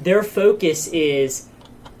 And their focus is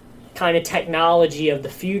kind of technology of the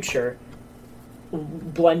future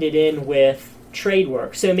blended in with trade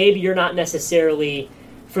work. So maybe you're not necessarily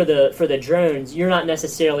for the drones, you're not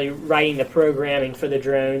necessarily writing the programming for the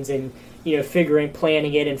drones and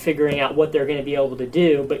planning it and figuring out what they're going to be able to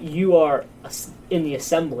do, but you are in the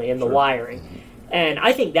assembly and the wiring. And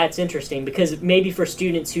I think that's interesting because maybe for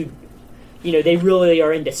students who, they really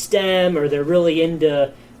are into STEM or they're really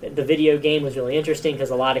into the video game was really interesting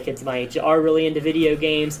because a lot of kids my age are really into video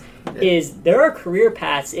games, is there are career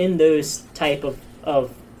paths in those type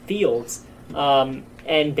of fields,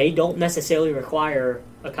 and they don't necessarily require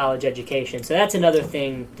a college education. So that's another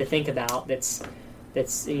thing to think about. That's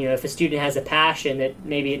if a student has a passion that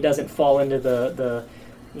maybe it doesn't fall into the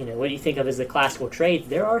what you think of as the classical trades,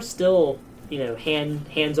 there are still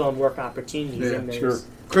hands-on work opportunities in those. Sure.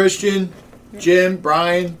 Christian, Jim,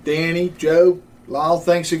 Brian, Danny, Joe, Lyle,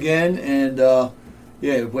 thanks again, and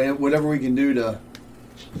whatever we can do to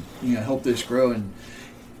help this grow and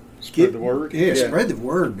spread the word. Yeah, spread the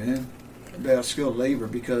word, man, about skilled labor,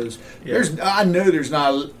 because I know there's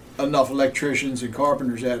not enough electricians and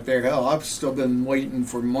carpenters out there. Hell, I've still been waiting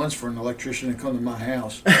for months for an electrician to come to my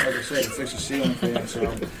house, like I said, to fix a ceiling fan. So,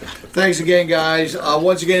 thanks again, guys.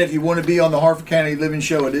 Once again, if you want to be on the Harford County Living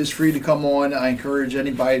Show, it is free to come on. I encourage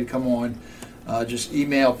anybody to come on. Just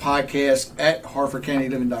email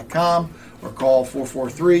podcast@harfordcountyliving.com or call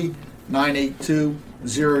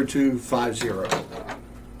 443-982-0250.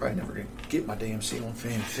 Probably never going to get my damn ceiling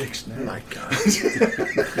fan fixed now. My God.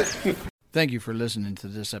 Thank you for listening to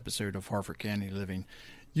this episode of Harford County Living.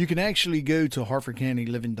 You can actually go to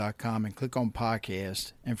harfordcountyliving.com and click on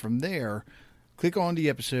podcast, and from there, click on the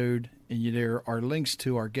episode, and there are links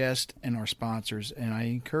to our guests and our sponsors, and I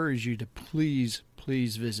encourage you to please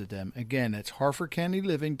visit them. Again, it's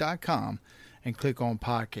harfordcountyliving.com and click on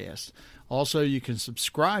podcast. Also, you can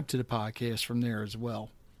subscribe to the podcast from there as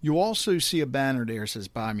well. You'll also see a banner there that says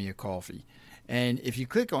Buy Me a Coffee. And if you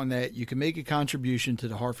click on that, you can make a contribution to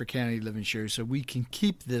the Harford County Living Show so we can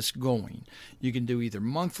keep this going. You can do either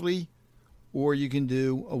monthly or you can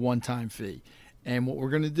do a one-time fee. And what we're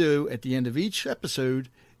going to do at the end of each episode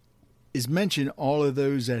is mention all of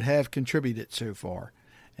those that have contributed so far.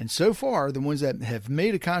 And so far, the ones that have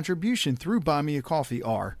made a contribution through Buy Me a Coffee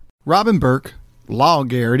are Robin Burke, Lyle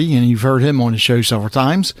Garrity, and you've heard him on the show several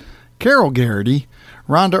times, Carol Garrity,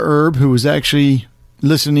 Rhonda Erb, who was actually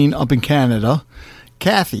listening up in Canada,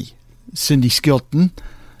 Kathy, Cindy Skilton,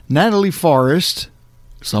 Natalie Forrest,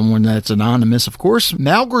 someone that's anonymous, of course,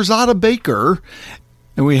 Malgorzata Baker,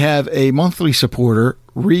 and we have a monthly supporter,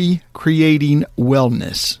 Recreating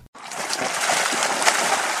Wellness.